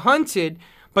hunting the hunted,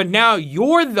 but now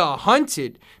you're the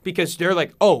hunted because they're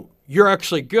like, oh, you're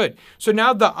actually good. So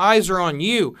now the eyes are on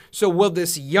you. So will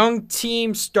this young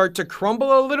team start to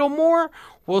crumble a little more?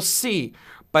 We'll see.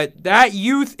 But that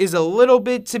youth is a little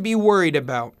bit to be worried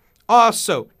about.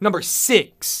 Also, number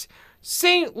 6,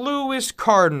 St. Louis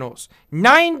Cardinals,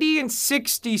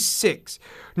 90-66.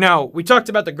 Now, we talked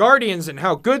about the Guardians and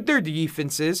how good their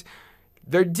defense is.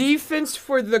 Their defense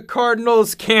for the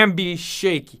Cardinals can be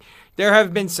shaky. There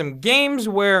have been some games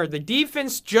where the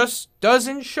defense just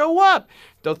doesn't show up.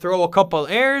 They'll throw a couple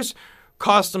errors,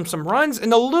 cost them some runs,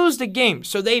 and they'll lose the game.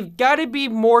 So they've got to be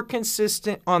more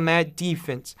consistent on that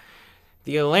defense.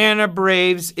 The Atlanta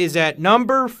Braves is at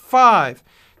number 5.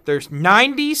 There's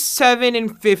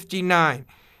 97-59.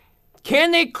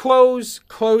 Can they close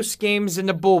close games in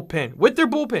the bullpen? With their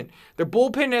bullpen. Their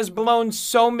bullpen has blown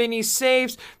so many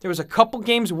saves. There was a couple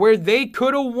games where they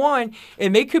could have won,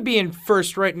 and they could be in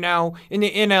first right now in the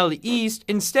NL East.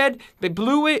 Instead, they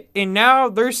blew it, and now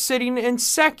they're sitting in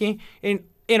second in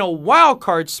a wild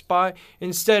card spot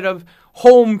instead of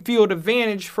home field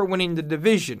advantage for winning the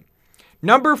division.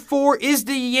 Number 4 is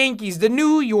the Yankees, the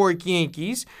New York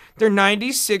Yankees. They're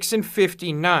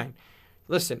 96-59.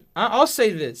 Listen, I'll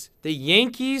say this. The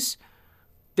Yankees,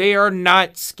 they are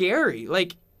not scary.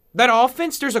 Like, that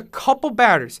offense, there's a couple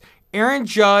batters. Aaron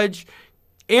Judge,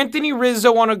 Anthony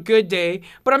Rizzo on a good day.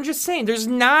 But I'm just saying, there's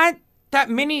not that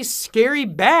many scary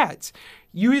bats.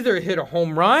 You either hit a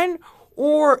home run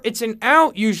or it's an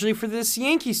out usually for this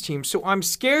Yankees team. So I'm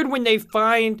scared when they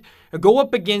go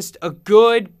up against a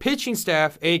good pitching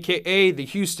staff, a.k.a. the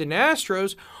Houston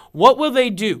Astros. What will they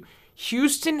do?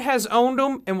 Houston has owned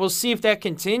them, and we'll see if that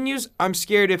continues. I'm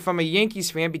scared if I'm a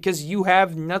Yankees fan because you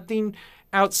have nothing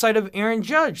outside of Aaron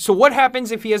Judge. So what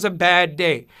happens if he has a bad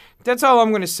day? That's all I'm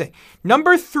going to say.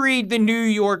 Number 3, the New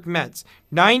York Mets,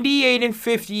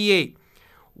 98-58.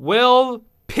 Will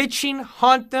pitching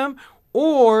haunt them,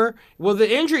 or will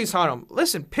the injuries haunt them?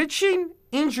 Listen, pitching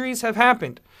injuries have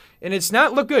happened, and it's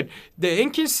not look good. The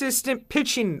inconsistent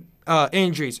pitching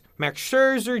injuries, Max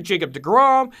Scherzer, Jacob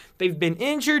deGrom, they've been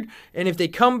injured, and if they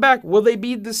come back, will they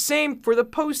be the same for the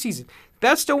postseason?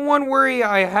 That's the one worry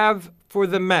I have for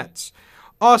the Mets.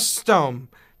 Awesome.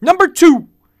 Number 2,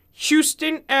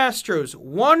 Houston Astros,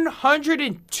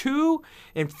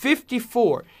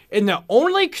 102-54. And the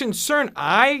only concern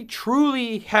I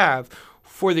truly have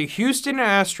for the Houston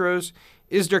Astros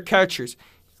is their catchers.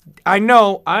 I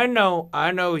know,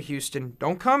 Houston.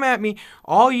 Don't come at me.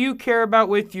 All you care about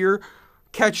with your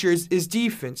catchers is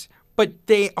defense, but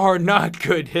they are not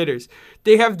good hitters.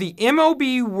 They have the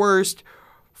MLB worst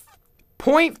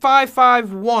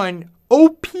 .551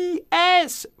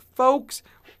 OPS, folks.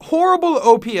 Horrible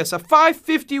OPS, a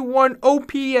 551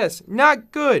 OPS.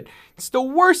 Not good. It's the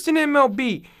worst in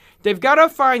MLB. They've got to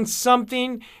find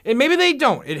something, and maybe they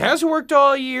don't. It has worked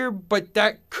all year, but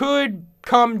that could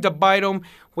come to bite them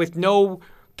with no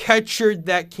catcher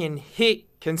that can hit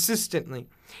consistently.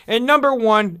 And number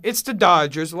 1, it's the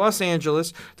Dodgers, Los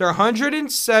Angeles. They're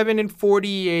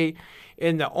 107-48.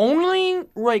 And the only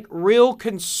real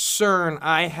concern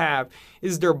I have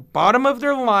is their bottom of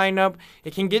their lineup.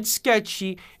 It can get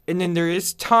sketchy, and then there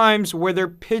is times where their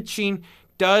pitching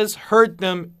does hurt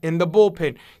them in the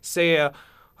bullpen. Say a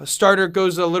starter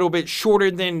goes a little bit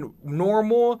shorter than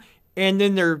normal, and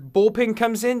then their bullpen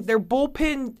comes in. Their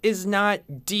bullpen is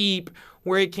not deep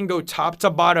where it can go top to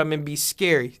bottom and be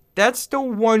scary. That's the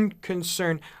one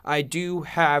concern I do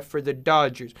have for the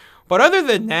Dodgers. But other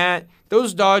than that,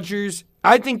 those Dodgers,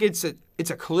 I think it's a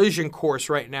collision course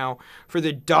right now for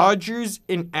the Dodgers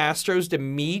and Astros to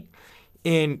meet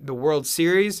in the World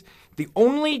Series. The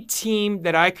only team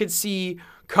that I could see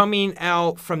coming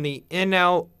out from the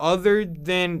NL other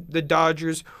than the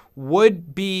Dodgers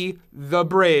would be the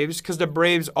Braves, because the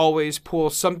Braves always pull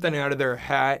something out of their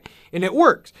hat, and it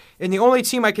works. And the only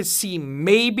team I could see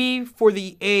maybe for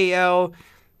the AL,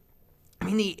 I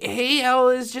mean, the AL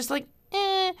is just like,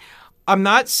 I'm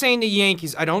not saying the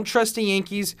Yankees. I don't trust the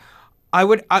Yankees.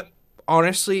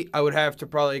 Honestly, I would have to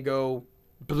probably go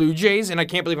Blue Jays, and I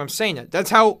can't believe I'm saying that. That's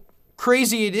how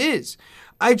crazy it is.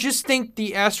 I just think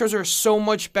the Astros are so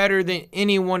much better than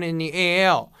anyone in the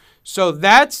AL. So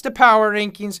that's the power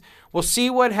rankings. We'll see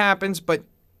what happens, but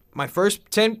my first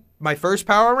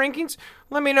power rankings,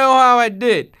 let me know how I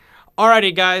did.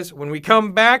 Alrighty, guys, when we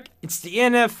come back, it's the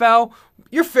NFL,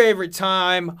 your favorite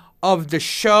time of the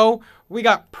show. We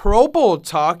got Pro Bowl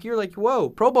talk. You're like, whoa,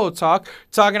 Pro Bowl talk,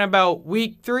 talking about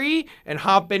week 3 and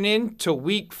hopping into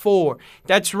week 4.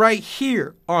 That's right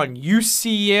here on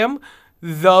UCM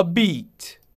The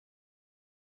Beat.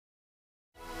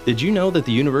 Did you know that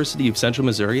the University of Central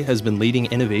Missouri has been leading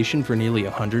innovation for nearly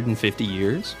 150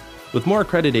 years? With more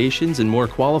accreditations and more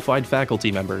qualified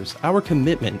faculty members, our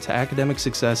commitment to academic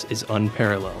success is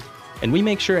unparalleled, and we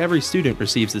make sure every student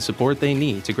receives the support they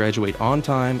need to graduate on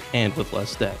time and with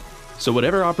less debt. So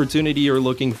whatever opportunity you're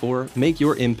looking for, make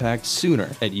your impact sooner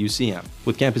at UCM,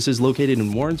 with campuses located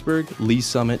in Warrensburg, Lee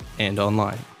Summit, and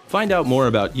online. Find out more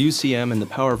about UCM and the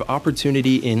power of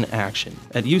opportunity in action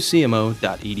at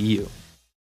ucmo.edu.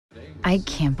 I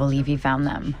can't believe he found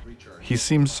them. He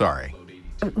seems sorry.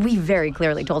 We very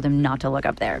clearly told him not to look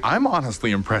up there. I'm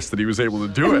honestly impressed that he was able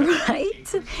to do it. Right?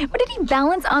 What, did he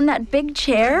balance on that big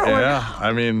chair? Yeah,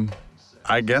 I mean,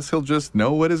 I guess he'll just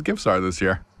know what his gifts are this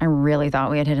year. I really thought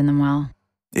we had hidden them well.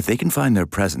 If they can find their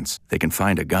presents, they can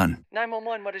find a gun.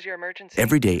 911, what is your emergency?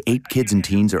 Every day, 8 kids and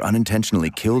teens are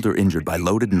unintentionally killed or injured by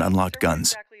loaded and unlocked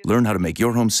guns. Learn how to make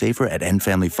your home safer at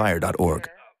endfamilyfire.org.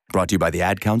 Brought to you by the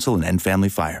Ad Council and End Family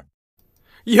Fire.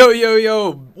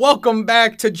 Yo. Welcome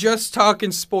back to Just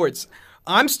Talking Sports.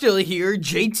 I'm still here,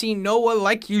 JT Noah,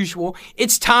 like usual.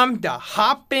 It's time to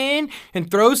hop in and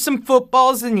throw some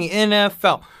footballs in the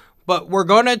NFL. But we're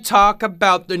going to talk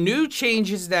about the new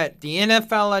changes that the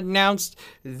NFL announced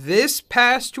this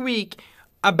past week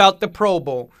about the Pro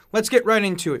Bowl. Let's get right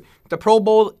into it. The Pro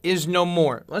Bowl is no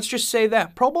more. Let's just say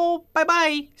that. Pro Bowl,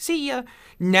 bye-bye. See ya.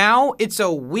 Now it's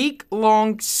a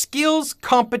week-long skills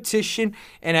competition,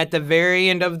 and at the very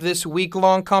end of this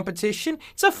week-long competition,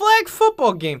 it's a flag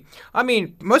football game. I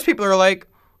mean, most people are like,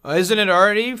 isn't it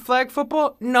already flag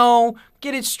football? No,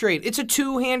 get it straight. It's a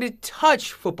two-handed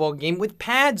touch football game with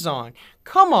pads on.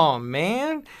 Come on,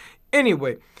 man.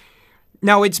 Anyway,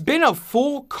 now it's been a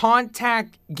full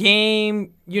contact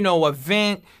game,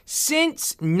 event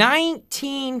since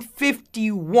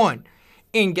 1951.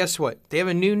 And guess what? They have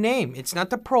a new name. It's not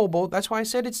the Pro Bowl. That's why I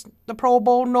said it's the Pro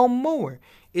Bowl no more.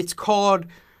 It's called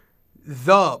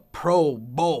the Pro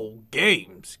Bowl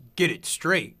Games. Get it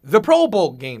straight. The Pro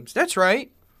Bowl Games. That's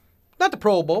right. Not the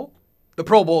Pro Bowl. The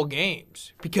Pro Bowl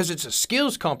Games. Because it's a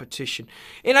skills competition.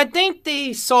 And I think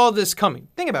they saw this coming.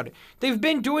 Think about it. They've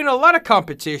been doing a lot of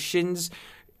competitions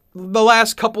the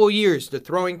last couple of years. The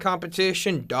throwing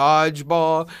competition,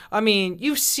 dodgeball. I mean,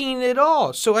 you've seen it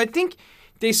all. So I think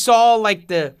they saw like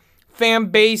the fan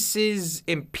bases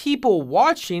and people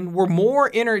watching were more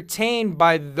entertained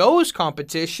by those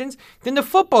competitions than the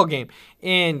football game.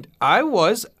 And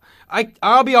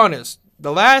I'll be honest,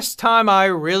 the last time I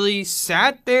really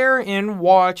sat there and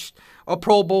watched a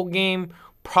Pro Bowl game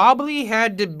probably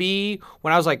had to be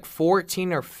when I was like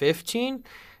 14 or 15.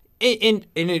 And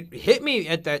it hit me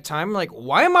at that time, like,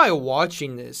 why am I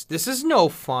watching this? This is no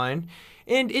fun.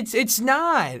 And it's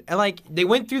not. Like, they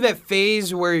went through that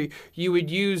phase where you would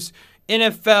use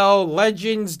NFL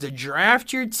legends to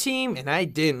draft your team, and I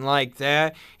didn't like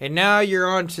that. And now you're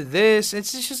on to this.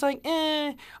 It's just like,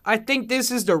 I think this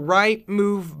is the right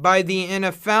move by the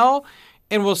NFL,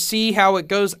 and we'll see how it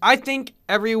goes. I think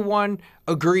everyone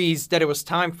agrees that it was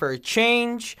time for a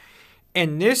change.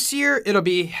 And this year, it'll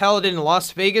be held in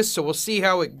Las Vegas, so we'll see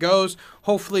how it goes.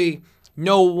 Hopefully,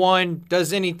 no one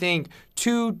does anything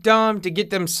too dumb to get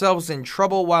themselves in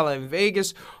trouble while in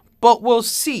Vegas, but we'll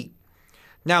see.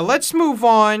 Now, let's move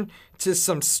on to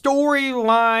some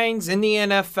storylines in the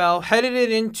NFL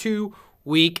headed into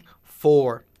Week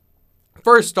 4.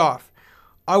 First off,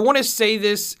 I want to say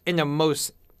this in the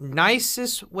most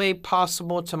nicest way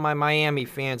possible to my Miami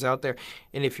fans out there.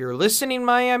 And if you're listening,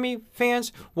 Miami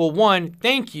fans, well, 1,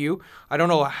 thank you. I don't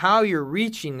know how you're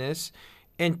reaching this.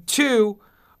 And 2,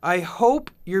 I hope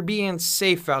you're being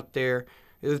safe out there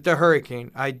with the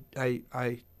hurricane. I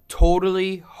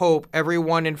totally hope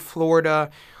everyone in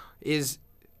Florida is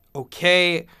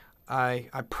okay.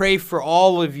 I pray for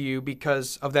all of you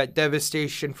because of that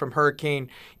devastation from Hurricane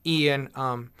Ian.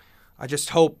 I just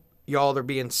hope y'all are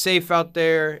being safe out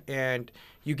there and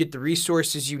you get the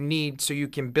resources you need so you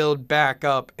can build back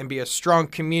up and be a strong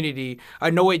community. I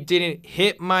know it didn't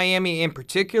hit Miami in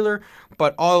particular,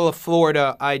 but all of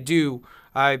Florida,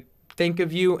 I think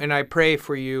of you and I pray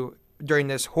for you during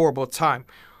this horrible time.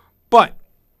 But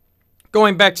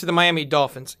going back to the Miami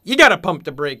Dolphins, you got to pump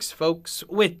the brakes, folks,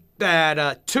 with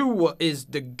that Tua is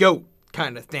the GOAT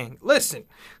kind of thing. Listen,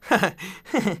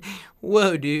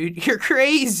 whoa, dude, you're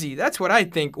crazy. That's what I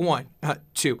think. 1,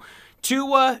 2.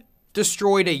 Tua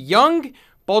destroyed a young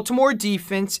Baltimore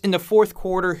defense in the fourth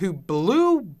quarter who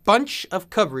blew bunch of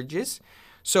coverages.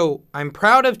 So I'm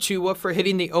proud of Tua for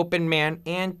hitting the open man.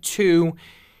 And 2,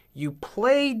 you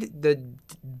played the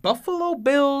Buffalo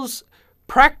Bills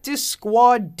practice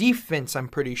squad defense, I'm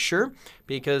pretty sure,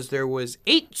 because there was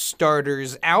 8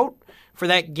 starters out for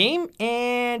that game,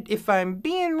 and if I'm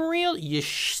being real, you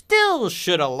still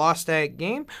should have lost that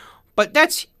game, but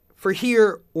that's for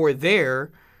here or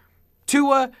there.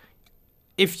 Tua,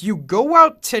 if you go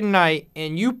out tonight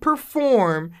and you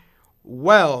perform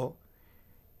well,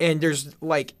 and there's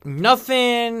like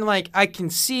nothing like I can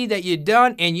see that you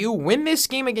done, and you win this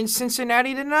game against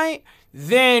Cincinnati tonight,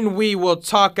 then we will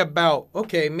talk about,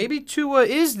 okay, maybe Tua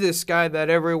is this guy that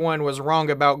everyone was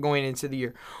wrong about going into the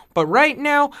year. But right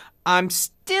now, I'm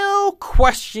still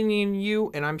questioning you,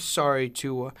 and I'm sorry,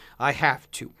 Tua. I have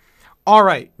to. All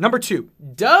right, number 2,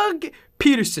 Doug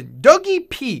Peterson. Dougie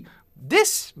P.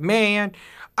 This man,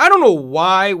 I don't know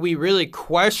why we really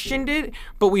questioned it,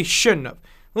 but we shouldn't have.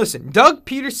 Listen, Doug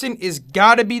Peterson is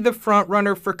got to be the front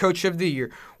runner for Coach of the Year.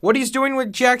 What he's doing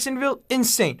with Jacksonville,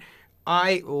 insane.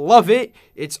 I love it.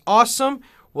 It's awesome.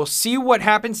 We'll see what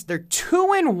happens. They're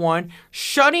 2-1,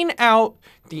 shutting out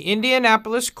the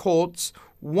Indianapolis Colts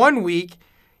 1 week,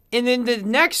 and then the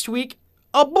next week,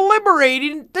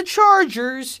 obliterating the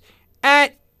Chargers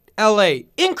at LA.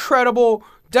 Incredible.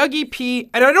 Dougie P.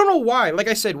 And I don't know why. Like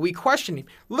I said, we questioned him.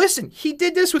 Listen, he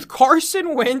did this with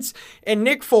Carson Wentz and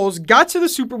Nick Foles, got to the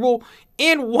Super Bowl,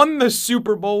 and won the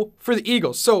Super Bowl for the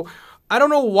Eagles. So I don't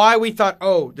know why we thought,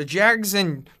 oh, the Jags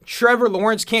and Trevor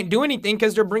Lawrence can't do anything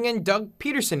because they're bringing Doug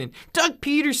Peterson in. Doug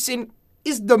Peterson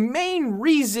is the main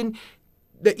reason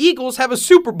the Eagles have a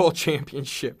Super Bowl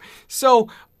championship. So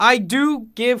I do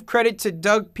give credit to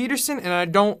Doug Peterson, and I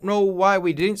don't know why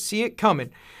we didn't see it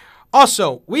coming.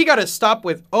 Also, we got to stop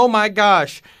with, oh my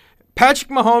gosh, Patrick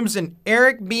Mahomes and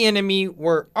Eric Bieniemy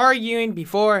were arguing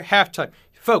before halftime.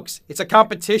 Folks, it's a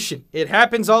competition. It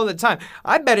happens all the time.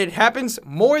 I bet it happens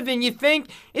more than you think.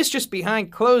 It's just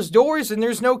behind closed doors and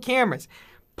there's no cameras.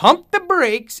 Pump the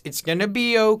brakes. It's going to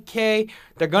be okay.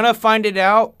 They're going to find it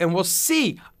out and we'll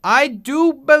see. I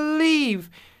do believe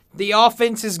the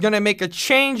offense is going to make a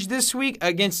change this week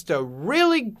against a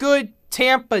really good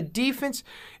Tampa defense.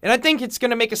 And I think it's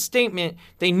going to make a statement.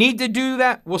 They need to do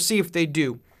that. We'll see if they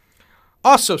do.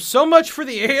 Also, so much for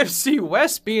the AFC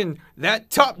West being that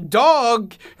top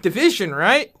dog division,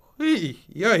 right?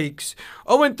 Yikes.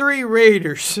 0-3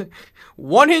 Raiders,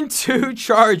 1-2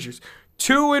 Chargers,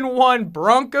 2-1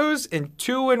 Broncos, and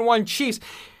 2-1 Chiefs.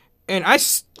 And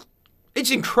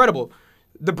it's incredible.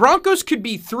 The Broncos could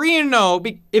be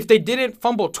 3-0 if they didn't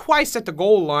fumble twice at the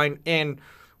goal line and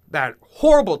that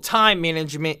horrible time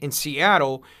management in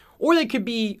Seattle, or they could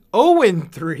be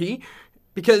 0-3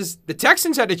 because the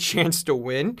Texans had a chance to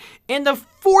win, and the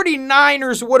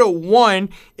 49ers would have won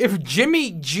if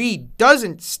Jimmy G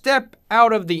doesn't step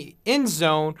out of the end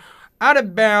zone, out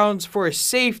of bounds for a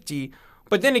safety.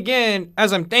 But then again,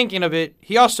 as I'm thinking of it,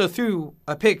 he also threw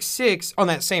a pick 6 on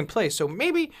that same play. So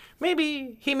maybe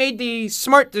he made the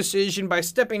smart decision by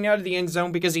stepping out of the end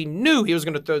zone because he knew he was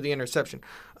going to throw the interception.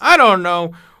 I don't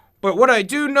know. But what I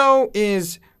do know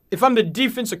is if I'm the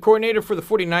defensive coordinator for the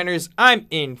 49ers, I'm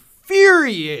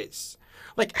furious.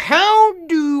 Like, how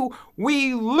do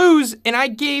we lose? And I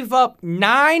gave up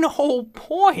 9 whole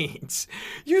points.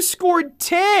 You scored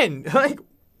 10. Like,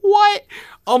 what?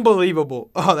 Unbelievable.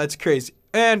 Oh, that's crazy.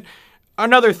 And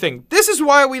another thing, this is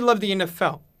why we love the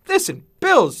NFL. Listen,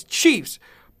 Bills, Chiefs,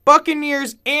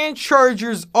 Buccaneers, and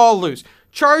Chargers all lose.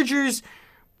 Chargers,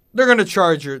 they're going to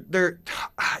Charger. They're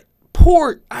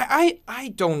poor.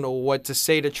 I don't know what to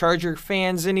say to Charger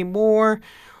fans anymore.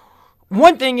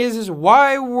 One thing is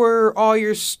why were all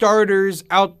your starters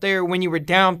out there when you were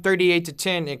down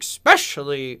 38-10,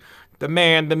 especially the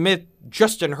man, the myth,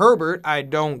 Justin Herbert? I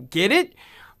don't get it.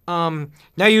 Now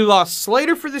you lost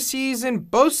Slater for the season.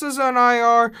 Bosa's on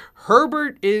IR.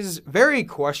 Herbert is very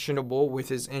questionable with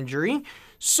his injury.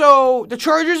 So the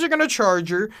Chargers are going to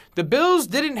charger. The Bills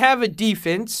didn't have a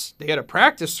defense. They had a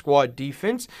practice squad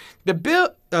defense.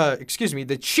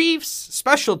 The Chiefs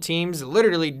special teams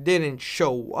literally didn't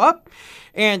show up.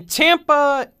 And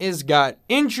Tampa has got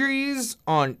injuries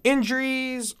on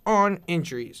injuries on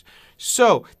injuries.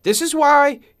 So this is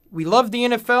why we love the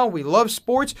NFL, we love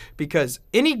sports, because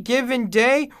any given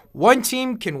day, one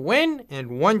team can win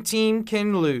and one team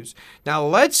can lose. Now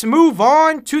let's move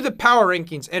on to the power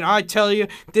rankings. And I tell you,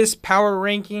 this power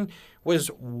ranking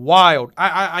was wild.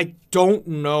 I don't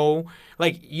know.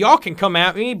 Like, y'all can come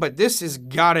at me, but this has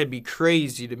got to be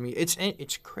crazy to me.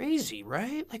 It's crazy,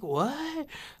 right? Like, what?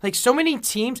 Like, so many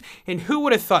teams, and who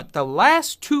would have thought the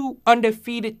last two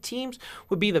undefeated teams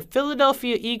would be the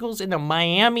Philadelphia Eagles and the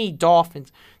Miami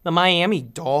Dolphins? The Miami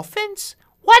Dolphins?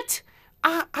 What?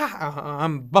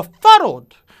 I'm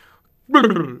befuddled.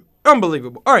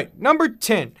 Unbelievable. All right, number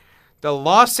 10, the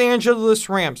Los Angeles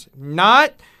Rams.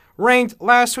 Not ranked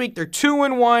last week. They're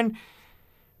 2-1.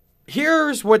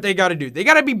 Here's what they got to do. They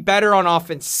got to be better on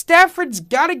offense. Stafford's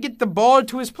got to get the ball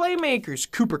to his playmakers.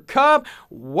 Cooper Kupp.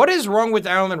 What is wrong with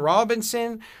Allen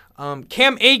Robinson?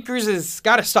 Cam Akers has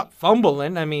got to stop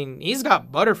fumbling. I mean, he's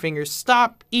got Butterfingers.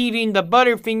 Stop eating the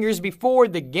Butterfingers before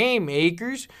the game,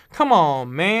 Akers. Come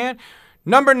on, man.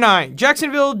 Number 9,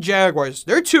 Jacksonville Jaguars.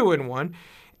 They're 2-1.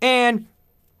 And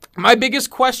my biggest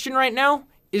question right now,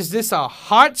 is this a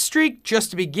hot streak just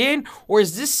to begin, or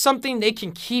is this something they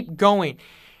can keep going?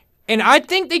 And I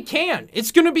think they can.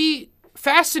 It's going to be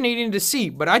fascinating to see,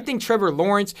 but I think Trevor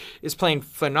Lawrence is playing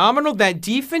phenomenal. That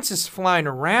defense is flying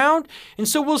around, and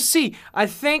so we'll see. I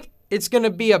think it's going to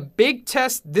be a big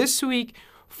test this week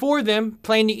for them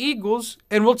playing the Eagles,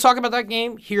 and we'll talk about that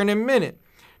game here in a minute.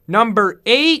 Number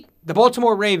 8, the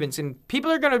Baltimore Ravens, and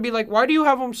people are going to be like, why do you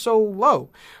have them so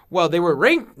low? Well, they were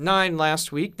ranked 9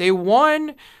 last week. They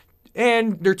won,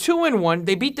 and they're 2-1.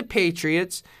 They beat the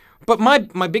Patriots. But my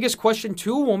biggest question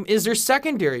to them is their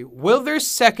secondary. Will their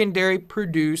secondary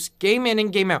produce game in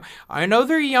and game out? I know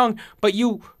they're young, but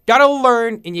you got to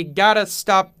learn and you got to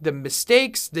stop the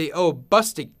mistakes. They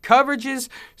busted coverages.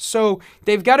 So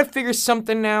they've got to figure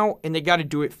something out, and they got to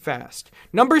do it fast.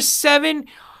 Number 7,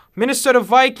 Minnesota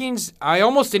Vikings. I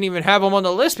almost didn't even have them on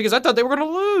the list because I thought they were going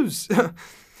to lose.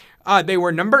 They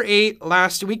were number 8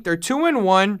 last week. They're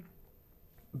 2-1.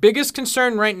 Biggest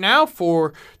concern right now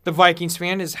for the Vikings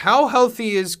fan is how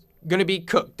healthy is going to be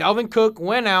Cook. Dalvin Cook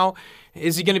went out.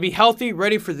 Is he going to be healthy,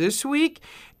 ready for this week?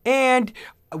 And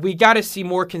we got to see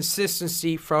more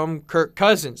consistency from Kirk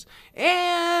Cousins.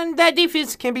 And that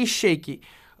defense can be shaky.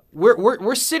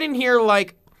 We're sitting here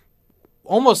like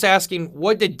almost asking,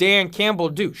 what did Dan Campbell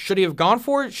do? Should he have gone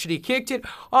for it? Should he have kicked it?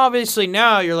 Obviously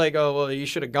now you're like, oh, well, you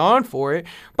should have gone for it.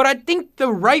 But I think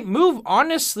the right move,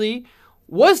 honestly,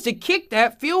 was to kick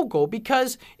that field goal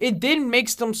because it didn't make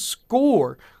them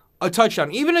score a touchdown.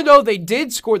 Even though they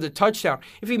did score the touchdown,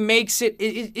 if he makes it,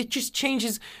 it just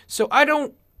changes. So I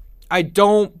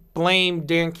don't blame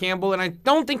Dan Campbell, and I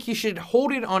don't think he should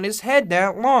hold it on his head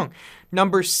that long.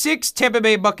 Number 6, Tampa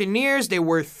Bay Buccaneers. They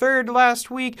were 3rd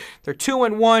last week. They're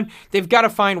 2-1. They've got to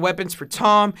find weapons for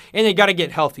Tom, and they got to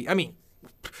get healthy. I mean,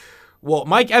 well,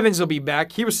 Mike Evans will be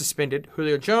back. He was suspended.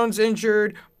 Julio Jones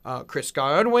injured. Chris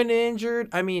Godwin injured.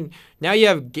 I mean, now you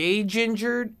have Gage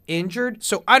injured.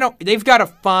 So they've got to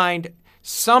find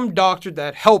some doctor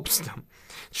that helps them,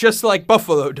 just like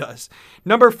Buffalo does.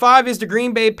 Number 5 is the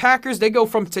Green Bay Packers. They go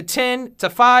from 10 to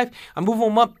 5. I move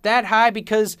them up that high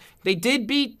because they did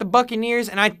beat the Buccaneers,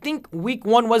 and I think week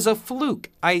 1 was a fluke.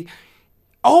 It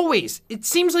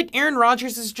seems like Aaron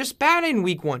Rodgers is just bad in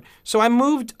week 1. So I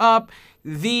moved up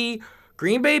the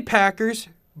Green Bay Packers,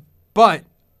 but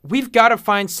we've got to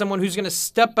find someone who's going to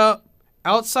step up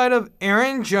outside of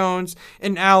Aaron Jones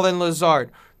and Allen Lazard.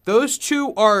 Those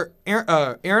two are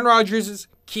Aaron Rodgers'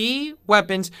 key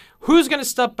weapons. Who's going to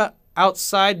step up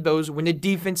outside those when the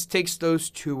defense takes those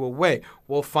two away?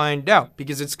 We'll find out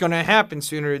because it's going to happen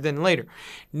sooner than later.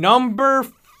 Number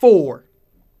 4.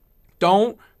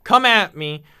 Don't come at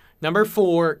me. Number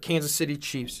 4, Kansas City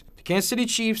Chiefs. The Kansas City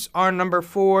Chiefs are number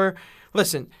 4.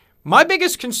 Listen, my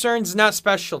biggest concern is not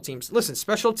special teams. Listen,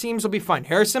 special teams will be fine.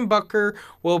 Harrison Butker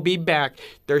will be back.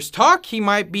 There's talk he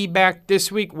might be back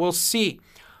this week. We'll see.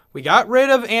 We got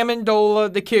rid of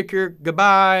Amendola, the kicker.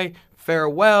 Goodbye.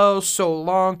 Farewell. So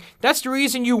long. That's the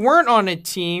reason you weren't on a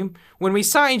team when we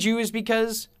signed you, is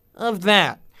because of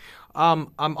that.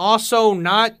 I'm also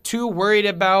not too worried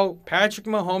about Patrick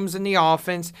Mahomes in the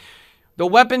offense. The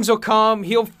weapons will come.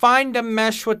 He'll find a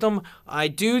mesh with them. I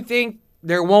do think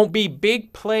there won't be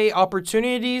big play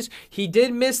opportunities. He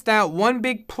did miss that one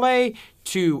big play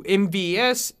to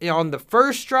MVS on the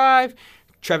first drive.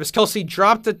 Travis Kelce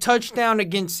dropped a touchdown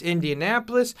against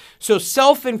Indianapolis. So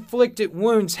self-inflicted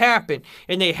wounds happen.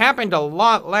 And they happened a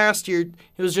lot last year.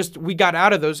 It was just we got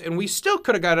out of those. And we still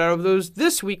could have got out of those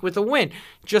this week with a win.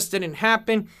 Just didn't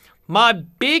happen. My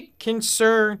big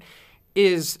concern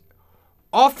is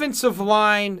offensive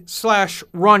line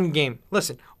 / run game.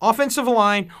 Listen, offensive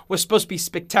line was supposed to be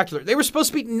spectacular. They were supposed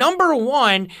to be number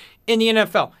 1 in the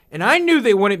NFL. And I knew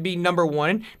they wouldn't be number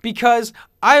 1 because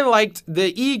I liked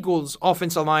the Eagles'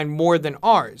 offensive line more than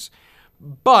ours.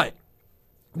 But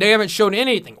they haven't shown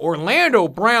anything. Orlando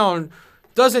Brown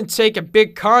doesn't take a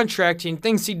big contract and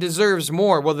thinks he deserves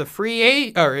more. Well,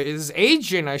 his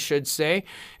agent, I should say,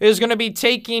 is going to be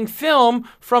taking film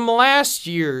from last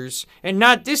year's and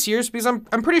not this year's, because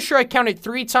I'm pretty sure I counted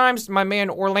 3 times my man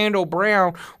Orlando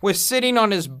Brown was sitting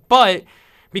on his butt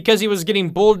because he was getting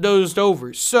bulldozed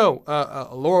over. So,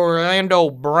 Orlando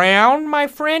Brown, my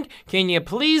friend, can you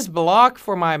please block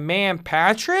for my man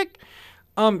Patrick?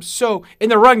 So in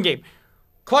the run game,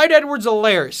 Clyde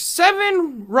Edwards-Helaire,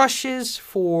 7 rushes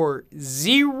for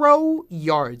 0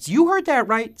 yards. You heard that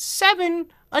right. 7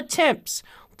 attempts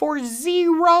for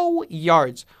 0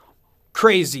 yards.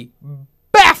 Crazy.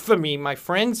 Blasphemy, my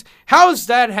friends. How's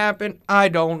that happen? I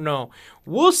don't know.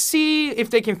 We'll see if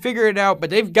they can figure it out, but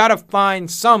they've got to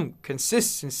find some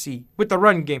consistency with the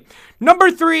run game. Number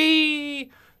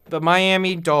 3, the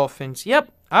Miami Dolphins.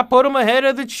 Yep, I put them ahead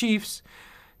of the Chiefs.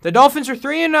 The Dolphins are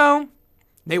 3-0.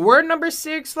 They were number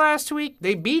 6 last week.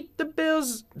 They beat the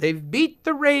Bills. They beat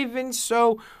the Ravens.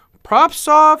 So props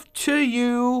off to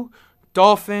you,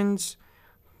 Dolphins.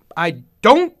 I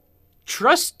don't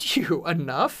trust you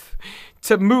enough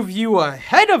to move you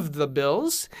ahead of the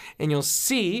Bills, and you'll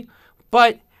see.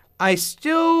 But I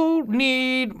still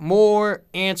need more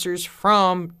answers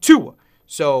from Tua.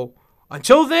 So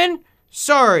until then,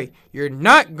 sorry, you're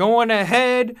not going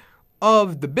ahead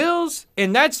of the Bills,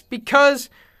 and that's because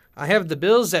I have the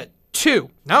Bills at 2.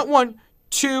 Not 1,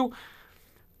 2.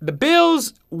 The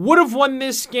Bills would have won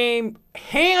this game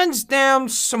hands down,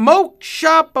 smoke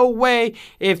shop away,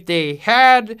 if they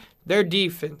had their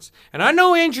defense. And I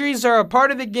know injuries are a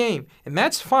part of the game, and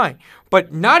that's fine.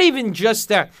 But not even just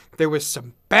that. There was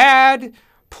some bad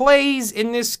plays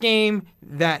in this game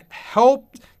that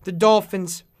helped the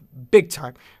Dolphins big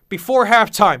time. Before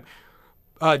halftime,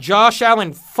 Josh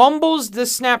Allen fumbles the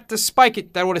snap to spike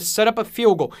it. That would have set up a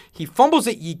field goal. He fumbles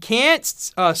it. You can't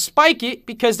spike it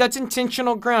because that's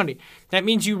intentional grounding. That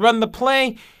means you run the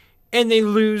play and they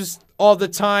lose all the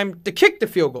time to kick the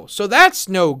field goal. So that's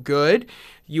no good.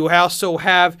 You also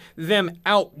have them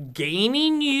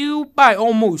outgaining you by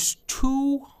almost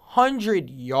 200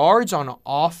 yards on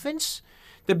offense.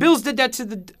 The Bills did that to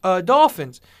the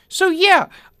Dolphins. So yeah,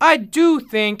 I do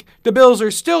think the Bills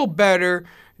are still better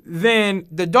than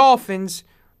the Dolphins,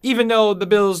 even though the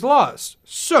Bills lost.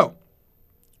 So,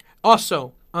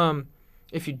 also,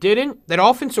 if you didn't, that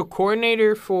offensive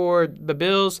coordinator for the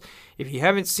Bills, if you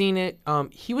haven't seen it,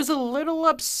 he was a little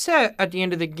upset at the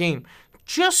end of the game.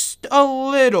 Just a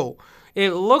little.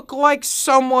 It looked like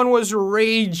someone was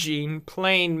raging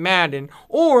playing Madden.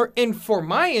 Or, for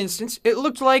my instance, it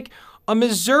looked like a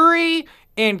Missouri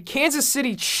and Kansas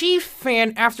City Chief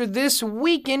fan after this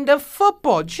weekend of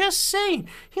football. Just saying.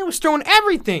 He was throwing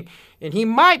everything. And he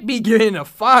might be getting a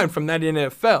fine from that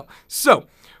NFL. So,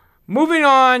 moving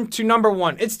on to number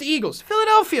 1. It's the Eagles.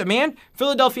 Philadelphia, man.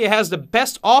 Philadelphia has the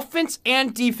best offense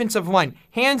and defensive line.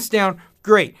 Hands down,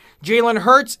 great. Jalen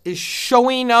Hurts is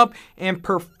showing up and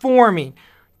performing.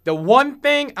 The one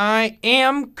thing I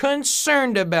am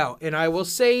concerned about, and I will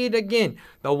say it again,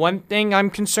 the one thing I'm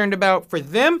concerned about for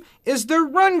them is their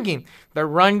run game. The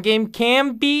run game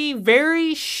can be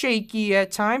very shaky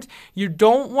at times. You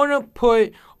don't want to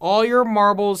put all your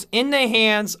marbles in the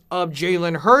hands of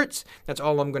Jalen Hurts. That's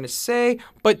all I'm going to say.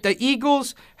 But the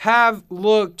Eagles have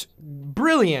looked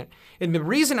brilliant. And the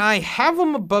reason I have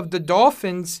them above the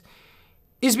Dolphins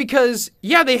is because,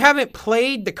 yeah, they haven't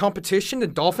played the competition the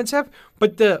Dolphins have,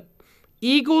 but the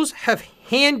Eagles have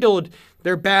handled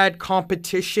their bad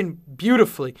competition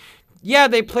beautifully. Yeah,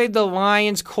 they played the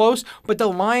Lions close, but the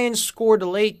Lions scored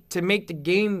late to make the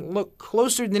game look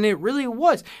closer than it really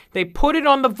was. They put it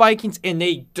on the Vikings, and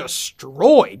they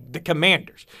destroyed the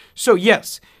Commanders. So,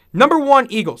 yes, number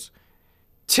 1, Eagles.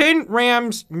 10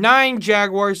 Rams, 9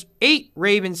 Jaguars, 8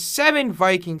 Ravens, 7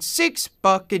 Vikings, 6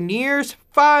 Buccaneers,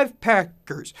 5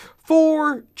 Packers,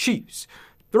 4 Chiefs,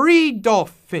 3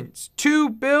 Dolphins, 2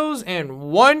 Bills, and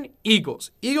 1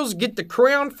 Eagles. Eagles get the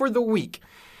crown for the week.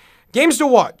 Games to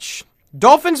watch.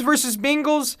 Dolphins versus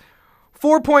Bengals.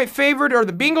 4-point favorite are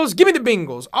the Bengals. Give me the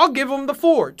Bengals. I'll give them the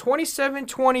 4.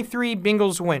 27-23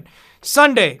 Bengals win.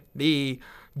 Sunday, the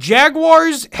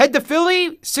Jaguars head to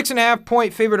Philly.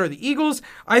 6.5-point favorite are the Eagles.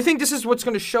 I think this is what's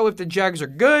going to show if the Jags are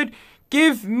good.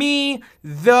 Give me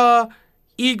the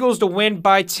Eagles to win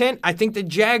by 10. I think the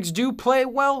Jags do play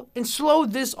well and slow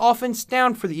this offense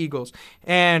down for the Eagles.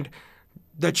 And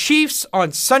the Chiefs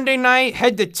on Sunday night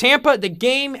head to Tampa. The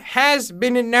game has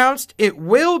been announced. It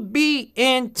will be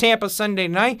in Tampa Sunday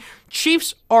night.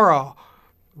 Chiefs are a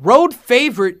road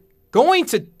favorite going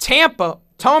to Tampa.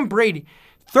 Tom Brady,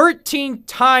 13th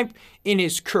time in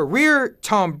his career,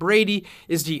 Tom Brady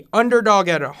is the underdog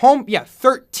at a home.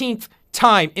 13th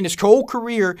time in his whole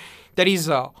career that he's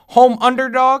a home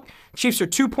underdog. Chiefs are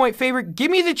 2-point favorite. Give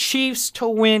me the Chiefs to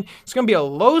win. It's going to be a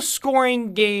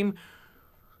low-scoring game.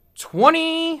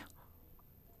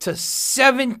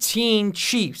 20-17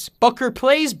 Chiefs. Butker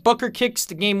plays. Butker kicks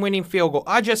the game-winning field goal.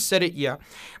 I just said it, yeah.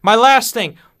 My last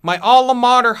thing. My alma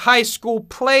mater high school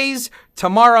plays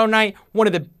tomorrow night. One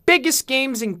of the biggest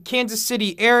games in Kansas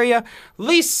City area.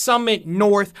 Lee Summit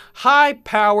North.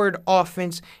 High-powered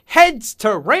offense. Heads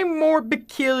to Raymore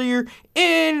Peculiar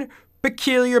in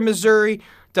Peculiar, Missouri,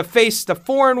 to face the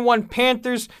 4-1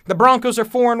 Panthers. The Broncos are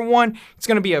 4-1. It's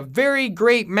going to be a very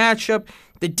great matchup.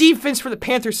 The defense for the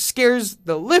Panthers scares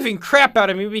the living crap out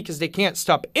of me because they can't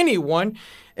stop anyone.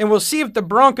 And we'll see if the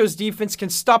Broncos defense can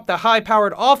stop the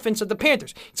high-powered offense of the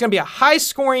Panthers. It's going to be a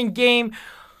high-scoring game.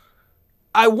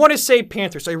 I want to say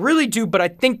Panthers. I really do, but I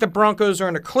think the Broncos are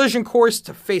on a collision course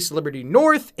to face Liberty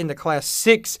North in the Class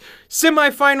 6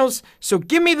 semifinals. So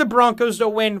give me the Broncos to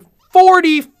win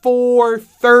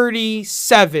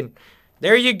 44-37.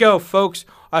 There you go, folks.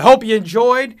 I hope you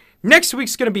enjoyed. Next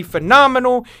week's going to be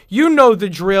phenomenal. You know the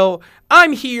drill.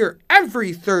 I'm here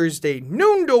every Thursday,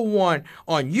 noon to 1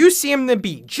 on UCM The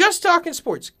Beat, just talking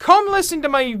sports. Come listen to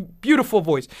my beautiful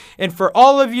voice. And for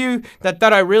all of you that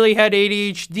thought I really had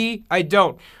ADHD, I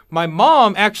don't. My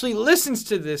mom actually listens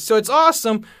to this, so it's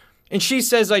awesome. And she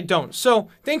says I don't. So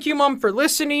thank you, Mom, for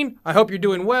listening. I hope you're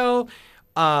doing well.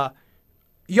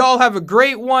 Y'all have a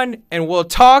great one, and we'll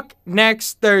talk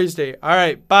next Thursday. All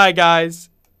right, bye, guys.